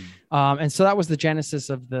 Right. And so that was the genesis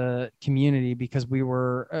of the community, because we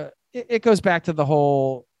were, it goes back to the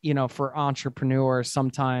whole, for entrepreneurs,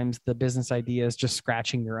 sometimes the business idea is just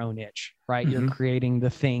scratching your own itch, right? You're creating the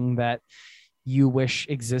thing that you wish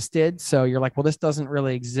existed. So you're like, well, this doesn't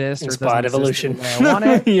really exist. Inspired evolution. I want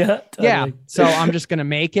it. Yeah. Totally. Yeah. So I'm just going to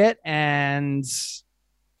make it. And,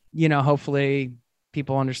 hopefully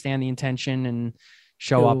people understand the intention and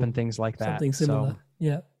show up and things like that. Something similar. So,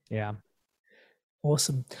 yeah. Yeah.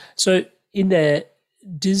 Awesome. So in there,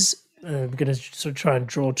 does we're going to sort of try and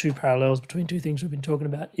draw two parallels between two things we've been talking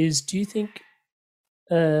about. Do you think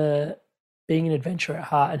being an adventurer at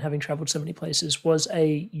heart and having traveled so many places was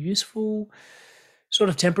a useful sort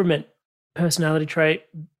of temperament, personality trait?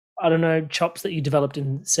 I don't know, chops that you developed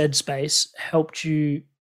in said space helped you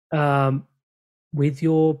with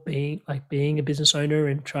your being a business owner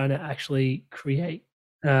and trying to actually create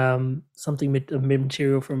something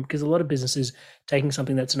material from, because a lot of businesses taking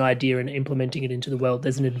something that's an idea and implementing it into the world,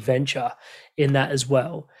 there's an adventure in that as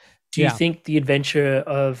well. Do you think the adventure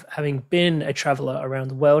of having been a traveler around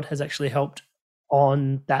the world has actually helped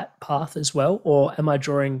on that path as well? Or am I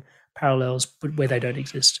drawing parallels where they don't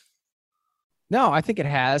exist? No, I think it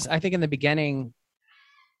has. I think in the beginning,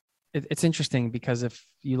 it's interesting because if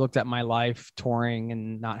you looked at my life touring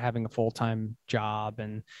and not having a full-time job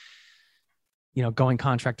and, you know, going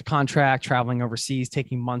contract to contract, traveling overseas,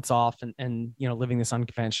 taking months off and, you know, living this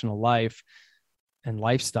unconventional life and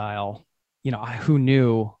lifestyle, you know, who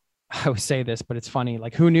knew, I would say this, but it's funny.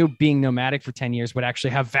 Like, who knew being nomadic for 10 years would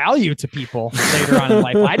actually have value to people later on in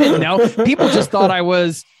life? I didn't know. People just thought I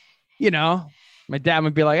was, you know, my dad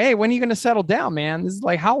would be like, hey, when are you going to settle down, man? This is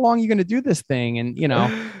like, how long are you going to do this thing? And, you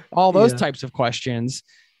know, all those types of questions.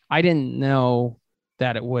 I didn't know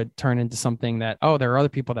that it would turn into something that, oh, there are other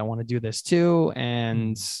people that want to do this too.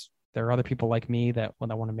 And there are other people like me that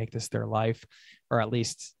want to make this their life, or at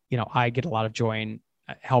least, you know, I get a lot of joy in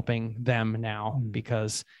helping them now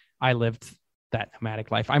because I lived that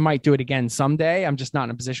nomadic life. I might do it again someday. I'm just not in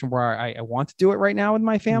a position where I want to do it right now with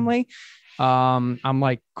my family. I'm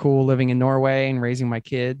like cool living in Norway and raising my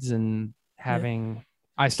kids and having,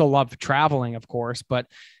 I still love traveling, of course, but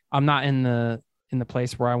I'm not in the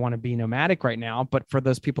place where I want to be nomadic right now. But for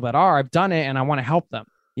those people that are, I've done it and I want to help them,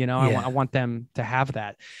 you know, I want them to have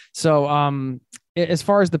that. So, as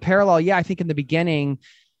far as the parallel, I think in the beginning,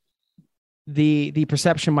 the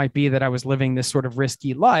perception might be that I was living this sort of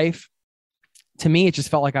risky life. To me, it just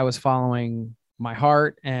felt like I was following my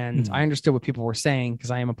heart, and I understood what people were saying because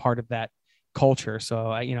I am a part of that culture.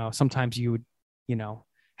 So you know, sometimes you would, you know,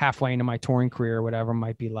 halfway into my touring career or whatever,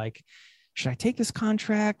 might be like, should I take this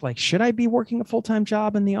contract? Like, should I be working a full-time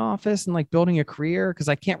job in the office and like building a career? Because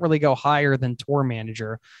I can't really go higher than tour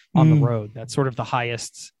manager on the road. That's sort of the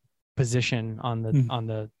highest position on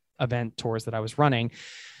the event tours that I was running.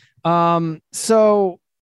 But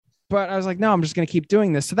I was like, no, I'm just going to keep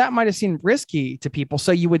doing this. So that might've seemed risky to people.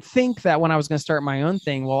 So you would think that when I was going to start my own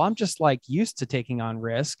thing, well, I'm just like used to taking on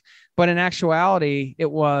risk, but in actuality, it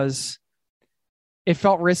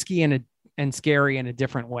felt risky and scary in a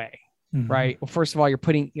different way. Right. Well, first of all,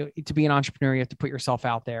 to be an entrepreneur, you have to put yourself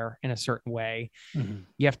out there in a certain way.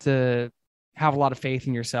 You have to have a lot of faith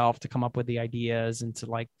in yourself to come up with the ideas and to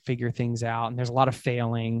like figure things out. And there's a lot of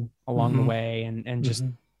failing along the way. And just,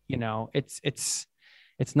 you know, it's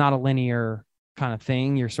not a linear kind of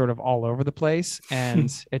thing. You're sort of all over the place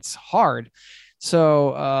and it's hard.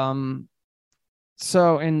 So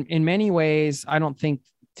in many ways, I don't think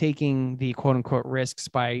taking the quote unquote risks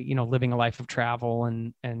by, you know, living a life of travel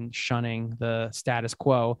and shunning the status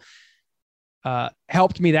quo,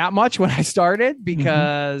 helped me that much when I started,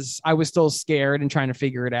 because I was still scared and trying to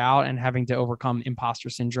figure it out and having to overcome imposter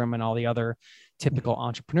syndrome and all the other typical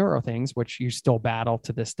entrepreneurial things, which you still battle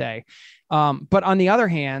to this day. But on the other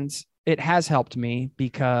hand, it has helped me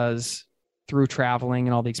because through traveling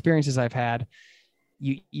and all the experiences I've had,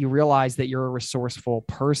 you realize that you're a resourceful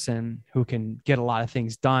person who can get a lot of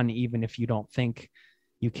things done, even if you don't think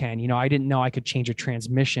you can. You know, I didn't know I could change a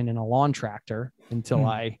transmission in a lawn tractor until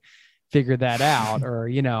I figured that out, or,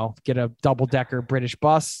 you know, get a double-decker British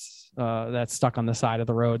bus that's stuck on the side of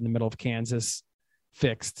the road in the middle of Kansas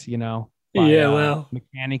fixed, you know, by a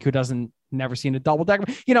mechanic who never seen a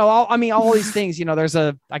double-decker, you know, all these things, you know,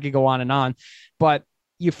 I could go on and on, but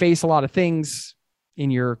you face a lot of things in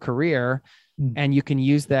your career and you can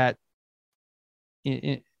use that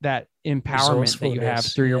that empowerment that you have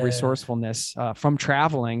through your resourcefulness from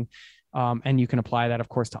traveling. And you can apply that, of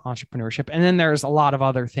course, to entrepreneurship. And then there's a lot of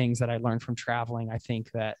other things that I learned from traveling. I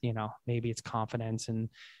think that, you know, maybe it's confidence and,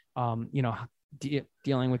 you know,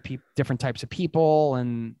 dealing with different types of people.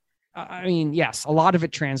 And I mean, yes, a lot of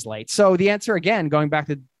it translates. So the answer, again, going back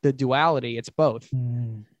to the duality, it's both.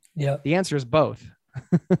 Yeah. The answer is both.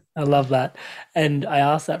 I love that. And I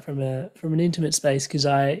asked that from an intimate space because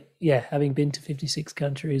having been to 56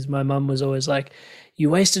 countries, my mum was always like, you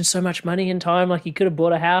wasted so much money and time, like you could have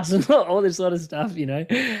bought a house and all this sort of stuff, you know.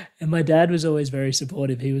 And my dad was always very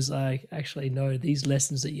supportive. He was like, actually, no, these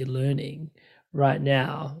lessons that you're learning right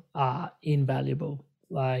now are invaluable.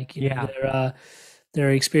 Like, you know, there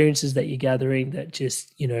are experiences that you're gathering that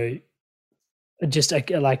just, you know, just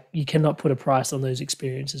like you cannot put a price on those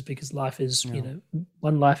experiences because life is, you know,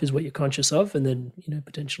 one life is what you're conscious of, and then, you know,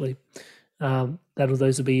 potentially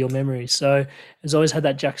those will be your memories. So it's always had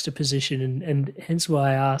that juxtaposition, and hence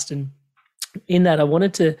why I asked. And in that, I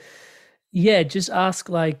wanted to, just ask,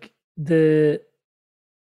 like, you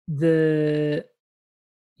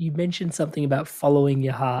mentioned something about following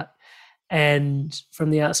your heart, and from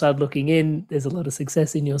the outside looking in, there's a lot of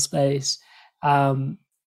success in your space.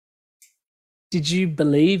 Did you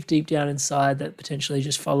believe deep down inside that potentially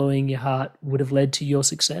just following your heart would have led to your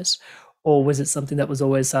success? Or was it something that was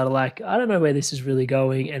always sort of like, I don't know where this is really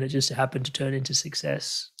going, and it just happened to turn into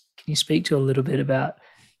success? Can you speak to a little bit about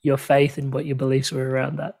your faith and what your beliefs were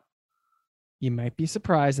around that? You might be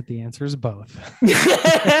surprised that the answer is both. I'm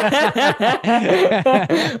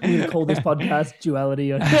going to call this podcast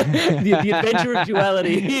Duality, the Adventure of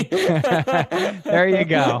Duality. There you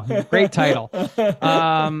go. Great title.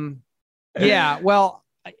 Yeah, well,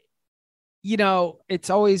 you know, it's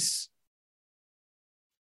always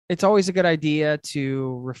a good idea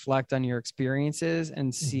to reflect on your experiences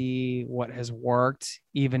and see what has worked,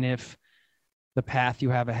 even if the path you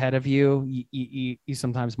have ahead of you, you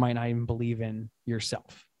sometimes might not even believe in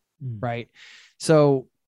yourself. Right. So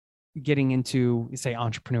getting into, say,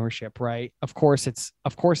 entrepreneurship, right? Of course it's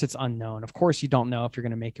unknown. Of course you don't know if you're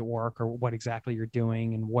going to make it work, or what exactly you're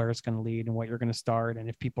doing, and where it's going to lead, and what you're going to start, and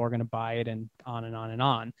if people are going to buy it, and on and on and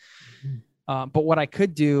on. But what I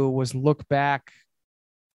could do was look back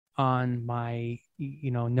on my,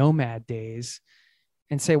 you know, nomad days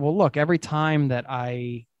and say, well, look, every time that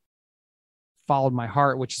I followed my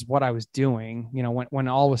heart, which is what I was doing, you know, when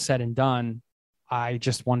all was said and done, I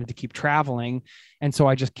just wanted to keep traveling. And so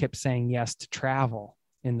I just kept saying yes to travel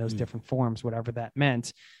in those different forms, whatever that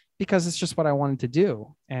meant, because it's just what I wanted to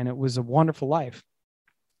do. And it was a wonderful life.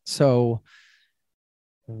 So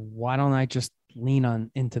why don't I just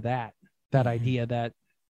lean into that idea that,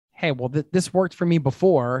 hey, well, this worked for me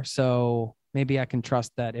before, so maybe I can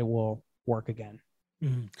trust that it will work again.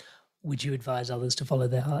 Would you advise others to follow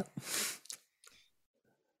their heart?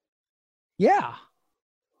 Yeah.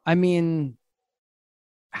 I mean,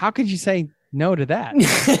 how could you say no to that?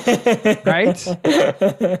 Right?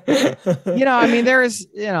 You know, I mean, there's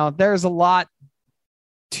a lot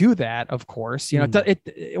to that, of course. You know,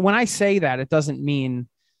 when I say that, it doesn't mean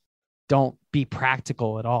don't be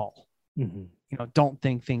practical at all. You know, don't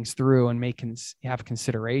think things through and have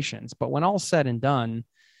considerations. But when all's said and done,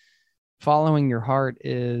 following your heart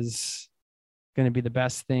is going to be the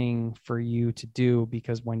best thing for you to do,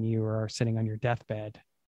 because when you are sitting on your deathbed,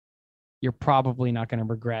 you're probably not going to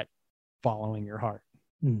regret following your heart.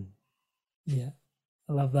 Yeah,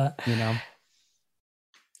 I love that. You know,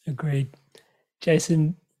 agreed.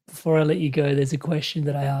 Jason, before I let you go, there's a question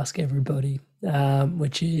that I ask everybody,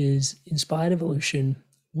 which is, Inspired Evolution,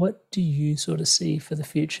 what do you sort of see for the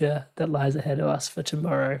future that lies ahead of us, for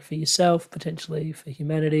tomorrow, for yourself, potentially for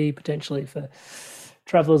humanity, potentially for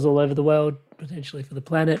travelers all over the world, potentially for the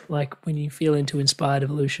planet? Like, when you feel into Inspired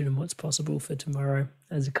Evolution and what's possible for tomorrow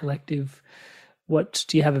as a collective, what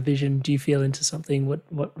do you have a vision? Do you feel into something?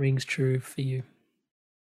 What rings true for you?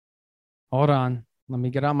 Hold on. Let me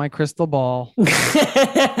get out my crystal ball. You don't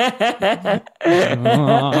have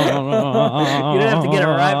to get it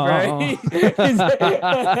right, bro.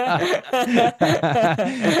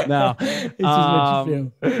 No. It's just what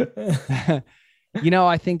you feel. You know,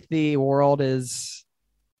 I think the world is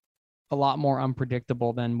a lot more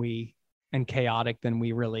unpredictable and chaotic than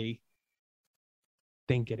we really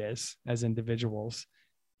think it is as individuals.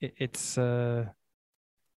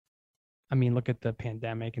 I mean, look at the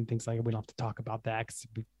pandemic and things like that. We don't have to talk about that because,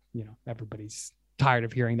 you know, everybody's tired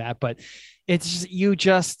of hearing that, but it's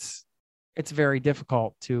very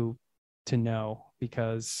difficult to know,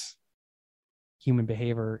 because human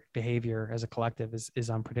behavior as a collective is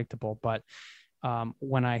unpredictable. But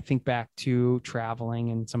when I think back to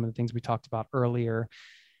traveling and some of the things we talked about earlier,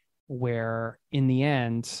 where in the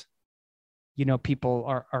end, you know, people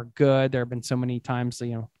are good. There have been so many times,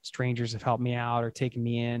 you know, strangers have helped me out or taken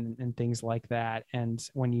me in and things like that. And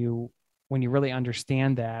when you really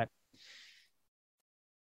understand that,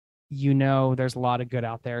 you know, there's a lot of good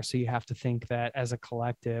out there. So you have to think that as a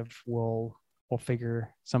collective, we'll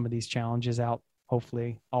figure some of these challenges out,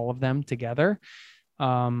 hopefully all of them together.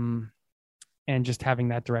 And just having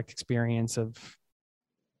that direct experience of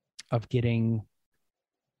getting,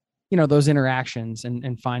 you know, those interactions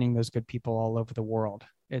and finding those good people all over the world.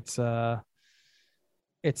 It's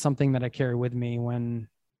something that I carry with me when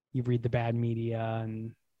you read the bad media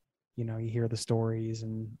and, you know, you hear the stories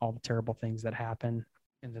and all the terrible things that happen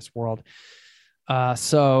in this world.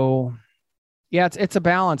 So Yeah, it's a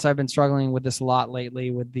balance. I've been struggling with this a lot lately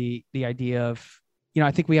with the idea of,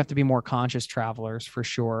 I think we have to be more conscious travelers for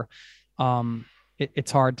sure.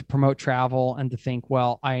 It's hard to promote travel and to think,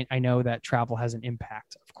 well, I know that travel has an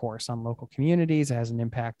impact, of course, on local communities. It has an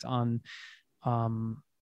impact on, the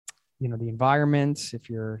environment. If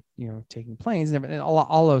you're, taking planes and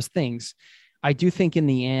all those things, I do think in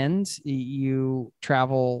the end, you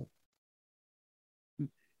travel,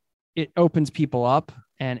 it opens people up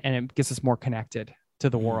and it gets us more connected to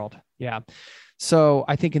the world. Yeah. So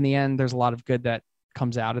I think in the end, there's a lot of good that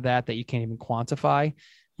comes out of that you can't even quantify.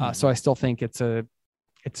 So I still think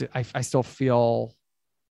I still feel,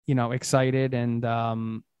 excited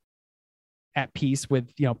and, at peace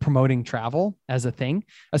with, promoting travel as a thing,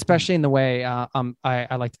 especially in the way,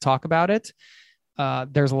 I like to talk about it.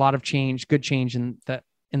 There's a lot of good change in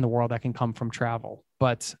the world that can come from travel,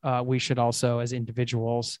 but, we should also, as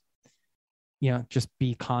individuals, just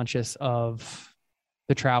be conscious of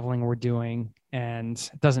the traveling we're doing. And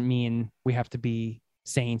it doesn't mean we have to be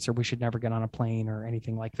saints or we should never get on a plane or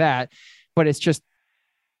anything like that, but it's just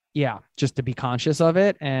to be conscious of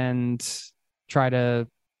it and try to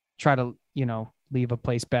leave a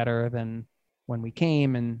place better than when we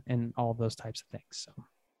came and all of those types of things. So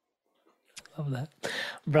love that,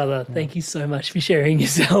 brother. Thank you so much for sharing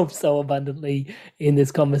yourself so abundantly in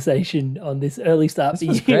this conversation on this early start for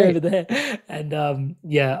you over there. And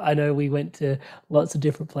I know we went to lots of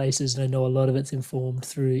different places, and I know a lot of it's informed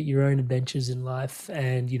through your own adventures in life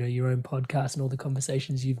and your own podcast and all the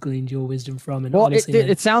conversations you've gleaned your wisdom from. And honestly,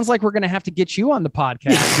 it sounds like we're going to have to get you on the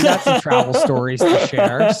podcast. We got some travel stories to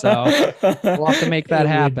share, so we'll have to make that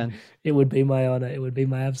happen. It would be my honor. It would be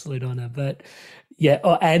my absolute honor. But yeah.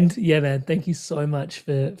 Oh, and yeah, man, thank you so much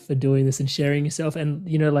for doing this and sharing yourself. And,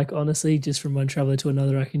 honestly, just from one traveler to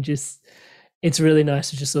another, it's really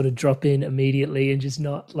nice to just sort of drop in immediately and just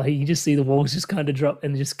not you just see the walls just kind of drop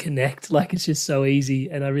and just connect. It's just so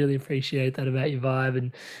easy. And I really appreciate that about your vibe.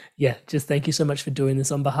 And yeah, just thank you so much for doing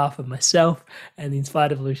this on behalf of myself and the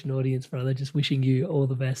Inspired Evolution audience, brother. Just wishing you all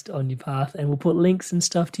the best on your path. And we'll put links and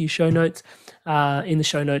stuff to your show notes, in the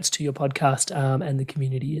show notes to your podcast, and the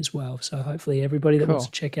community as well. So hopefully everybody that wants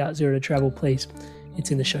to check out Zero to Travel, please, it's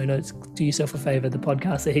in the show notes. Do yourself a favor. The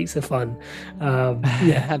podcast are heaps of fun.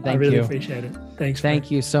 I really appreciate it. Thanks. Thank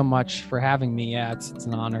you so much for having me. Yeah, it's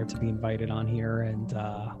an honor to be invited on here and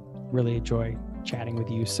really enjoy chatting with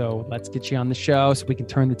you. So let's get you on the show so we can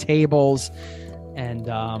turn the tables and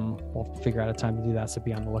we'll figure out a time to do that. So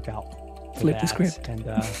be on the lookout. Flip the script. And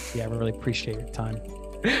I really appreciate your time.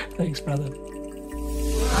 Thanks, brother.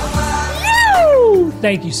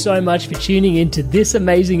 Thank you so much for tuning into this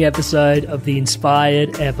amazing episode of The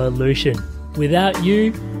Inspired Evolution. Without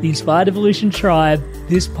you, the Inspired Evolution tribe,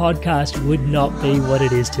 this podcast would not be what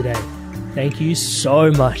it is today. Thank you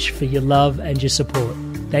so much for your love and your support.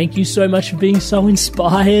 Thank you so much for being so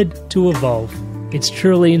inspired to evolve. It's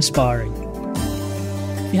truly inspiring.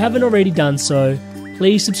 If you haven't already done so,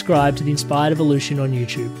 please subscribe to The Inspired Evolution on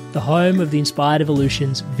YouTube, the home of The Inspired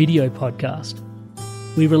Evolution's video podcast.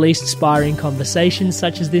 We release inspiring conversations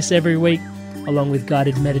such as this every week, along with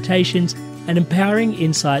guided meditations and empowering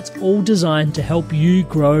insights, all designed to help you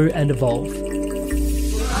grow and evolve.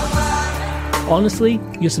 Honestly,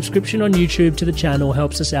 your subscription on YouTube to the channel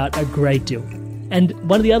helps us out a great deal. And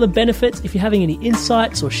one of the other benefits, if you're having any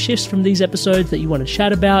insights or shifts from these episodes that you want to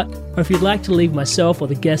chat about, or if you'd like to leave myself or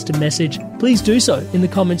the guest a message, please do so in the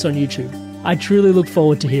comments on YouTube. I truly look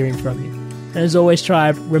forward to hearing from you. And as always,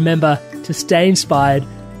 tribe, remember to stay inspired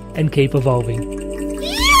and keep evolving.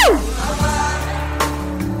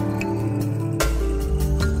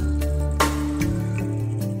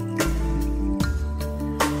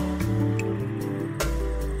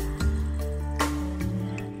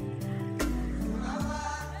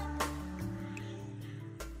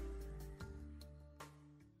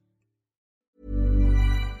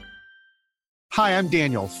 Hi, I'm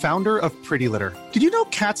Daniel, founder of Pretty Litter. Did you know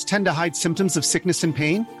cats tend to hide symptoms of sickness and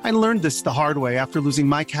pain? I learned this the hard way after losing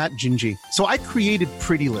my cat, Gingy. So I created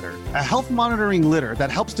Pretty Litter, a health monitoring litter that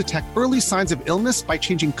helps detect early signs of illness by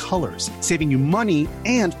changing colors, saving you money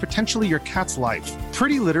and potentially your cat's life.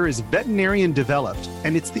 Pretty Litter is veterinarian developed,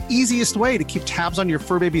 and it's the easiest way to keep tabs on your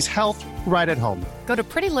fur baby's health right at home. Go to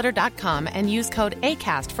prettylitter.com and use code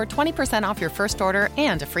ACAST for 20% off your first order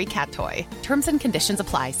and a free cat toy. Terms and conditions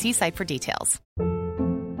apply. See site for details.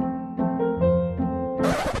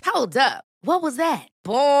 Hold up. What was that?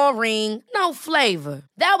 Boring. No flavor.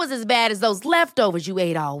 That was as bad as those leftovers you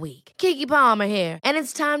ate all week. Keke Palmer here. And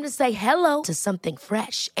it's time to say hello to something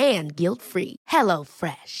fresh and guilt-free. Hello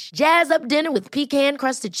Fresh. Jazz up dinner with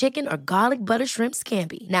pecan-crusted chicken or garlic butter shrimp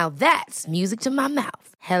scampi. Now that's music to my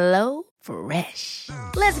mouth. Hello Fresh.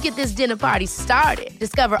 Let's get this dinner party started.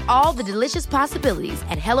 Discover all the delicious possibilities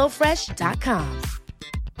at HelloFresh.com.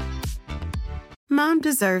 Mom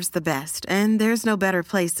deserves the best, and there's no better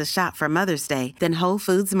place to shop for Mother's Day than Whole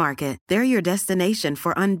Foods Market. They're your destination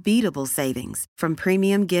for unbeatable savings, from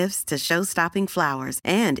premium gifts to show-stopping flowers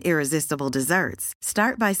and irresistible desserts.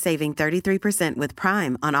 Start by saving 33% with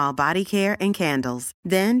Prime on all body care and candles.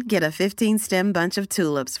 Then get a 15-stem bunch of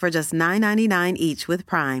tulips for just $9.99 each with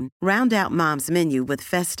Prime. Round out Mom's menu with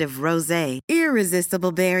festive rosé,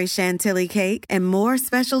 irresistible berry chantilly cake, and more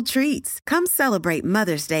special treats. Come celebrate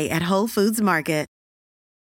Mother's Day at Whole Foods Market.